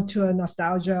much more to a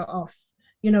nostalgia of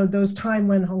those time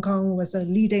when Hong Kong was a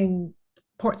leading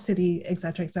port city, et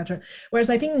cetera, et cetera. Whereas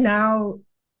I think now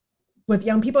with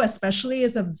young people especially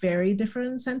is a very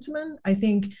different sentiment. I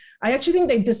actually think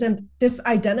they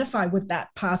disidentify with that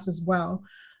past as well.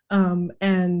 And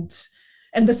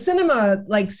the cinema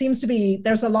seems to be,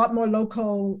 there's a lot more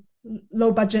local,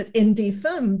 low budget indie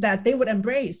film that they would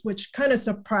embrace, which kind of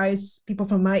surprised people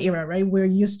from my era, right? We're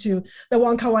used to the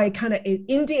Wong Kar Wai kind of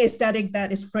indie aesthetic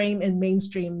that is framed in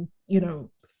mainstream,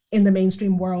 in the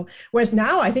mainstream world. Whereas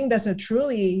now I think there's a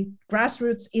truly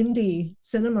grassroots indie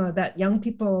cinema that young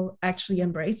people actually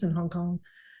embrace in Hong Kong.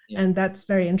 Yeah. And that's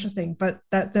very interesting, but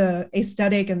that the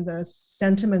aesthetic and the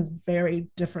sentiment's very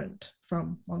different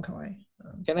from Wong Kar Wai.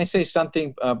 Can I say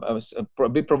something a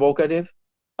bit provocative?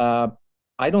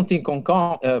 I don't think Hong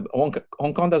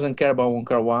Kong doesn't care about Wong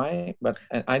Kar Wai, but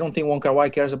I don't think Wong Kar Wai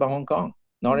cares about Hong Kong,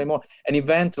 not anymore. An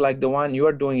event like the one you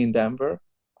are doing in Denver,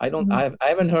 I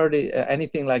haven't heard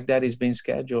anything like that is being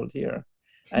scheduled here.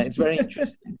 It's very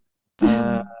interesting.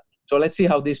 So let's see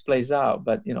how this plays out.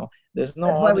 But there's no.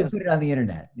 That's why we put it on the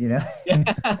internet. Yeah,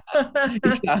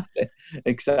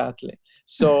 exactly.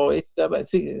 So it's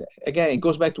again, it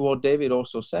goes back to what David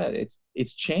also said.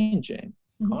 It's changing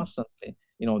constantly.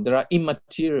 There are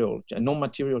immaterial,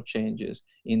 non-material changes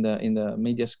in the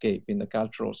mediascape, in the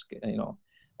cultural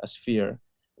sphere,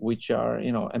 which are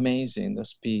amazing. The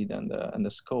speed and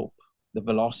the scope, the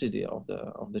velocity of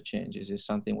the changes is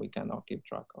something we cannot keep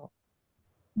track of.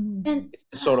 And it's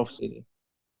the sort of city.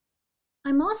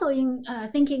 I'm also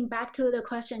thinking back to the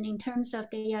question in terms of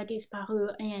the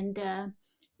disparu, and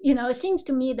it seems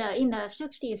to me that in the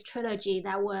 60s trilogy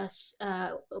that was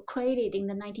created in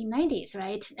the 1990s,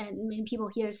 right? And many people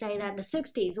here say that the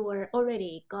 60s were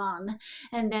already gone.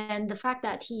 And then the fact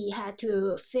that he had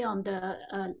to film the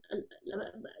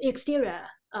exterior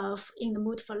of In the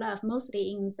Mood for Love,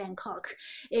 mostly in Bangkok,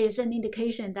 is an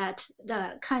indication that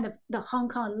the kind of the Hong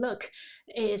Kong look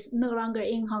is no longer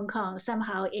in Hong Kong.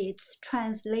 Somehow it's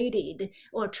translated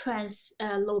or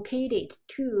translocated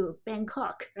to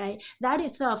Bangkok, right? That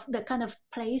itself, the kind of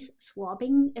place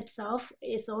swapping itself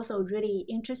is also really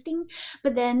interesting.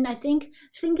 But then I think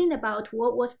thinking about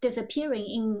what was disappearing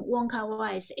in Wong Kar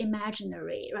Wai's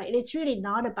imaginary, right? It's really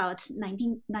not about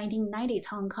 1990s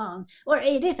Hong Kong, or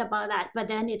it is about that, but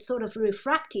then it's sort of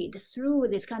refracted through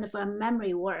this kind of a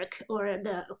memory work or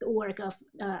the work of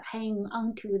hanging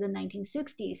on to the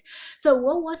 1960s. So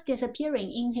what was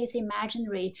disappearing in his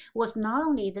imaginary was not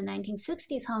only the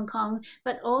 1960s Hong Kong,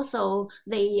 but also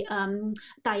the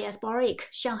diasporic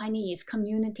Shanghainese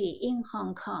community in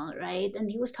Hong Kong, right? And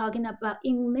he was talking about,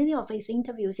 in many of his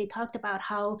interviews, he talked about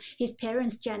how his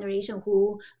parents' generation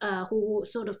who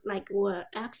sort of were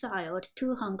exiled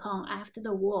to Hong Kong after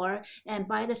the war, and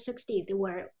by the 60s they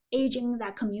were aging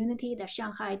that community, the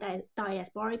Shanghai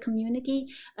diasporic community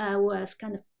was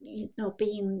kind of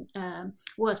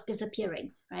was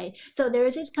disappearing, right? So there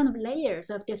is this kind of layers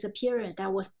of disappearance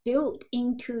that was built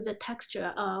into the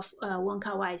texture of Wong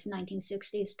Kar Wai's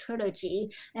 1960s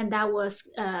trilogy, and that was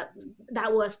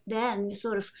then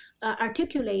sort of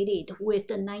articulated with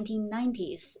the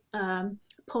 1990s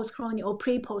post-colonial or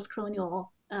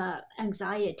pre-post-colonial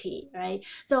anxiety, right?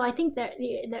 So I think that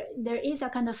there is a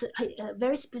kind of a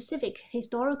very specific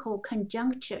historical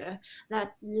conjuncture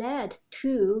that led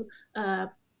to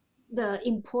the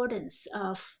importance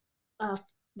of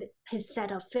his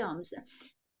set of films.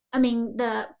 I mean,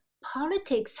 the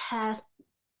politics has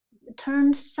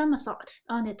turned somersault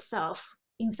on itself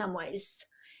in some ways.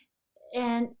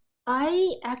 And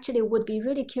I actually would be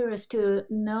really curious to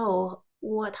know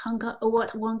what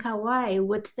Wong Kar Wai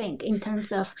would think in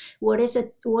terms of what is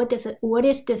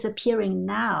disappearing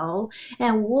now,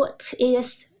 and what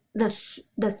is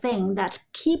the thing that's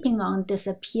keeping on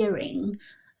disappearing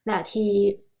that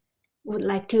he would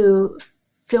like to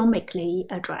filmically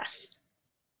address.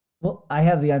 Well, I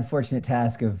have the unfortunate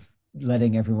task of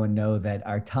letting everyone know that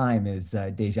our time is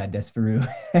déjà desperate.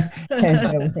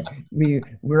 And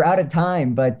we're out of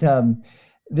time, but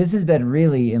this has been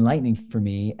really enlightening for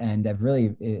me, and I've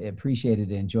really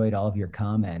appreciated and enjoyed all of your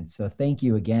comments. So thank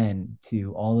you again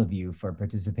to all of you for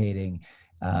participating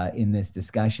in this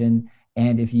discussion.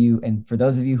 And for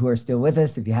those of you who are still with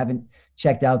us, if you haven't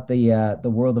checked out the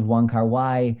World of Wong Kar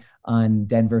Wai on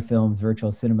Denver Film's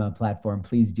virtual cinema platform,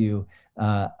 please do.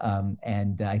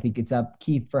 And I think it's up,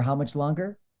 Keith, for how much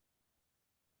longer?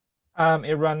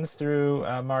 It runs through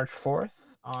March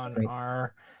 4th on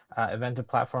our evented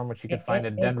platform, which you can find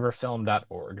at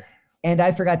denverfilm.org. And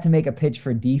I forgot to make a pitch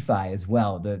for D-Phi as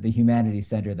well, the Humanities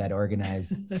Center that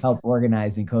help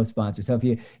organize and co-sponsor. So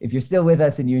if you're still with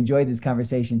us and you enjoyed this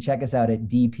conversation, check us out at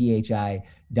dphi.org.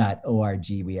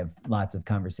 We have lots of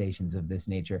conversations of this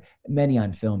nature, many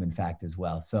on film, in fact, as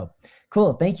well. So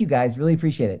cool. Thank you, guys. Really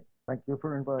appreciate it. Thank you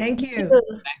for inviting. Thank you.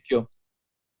 Thank you.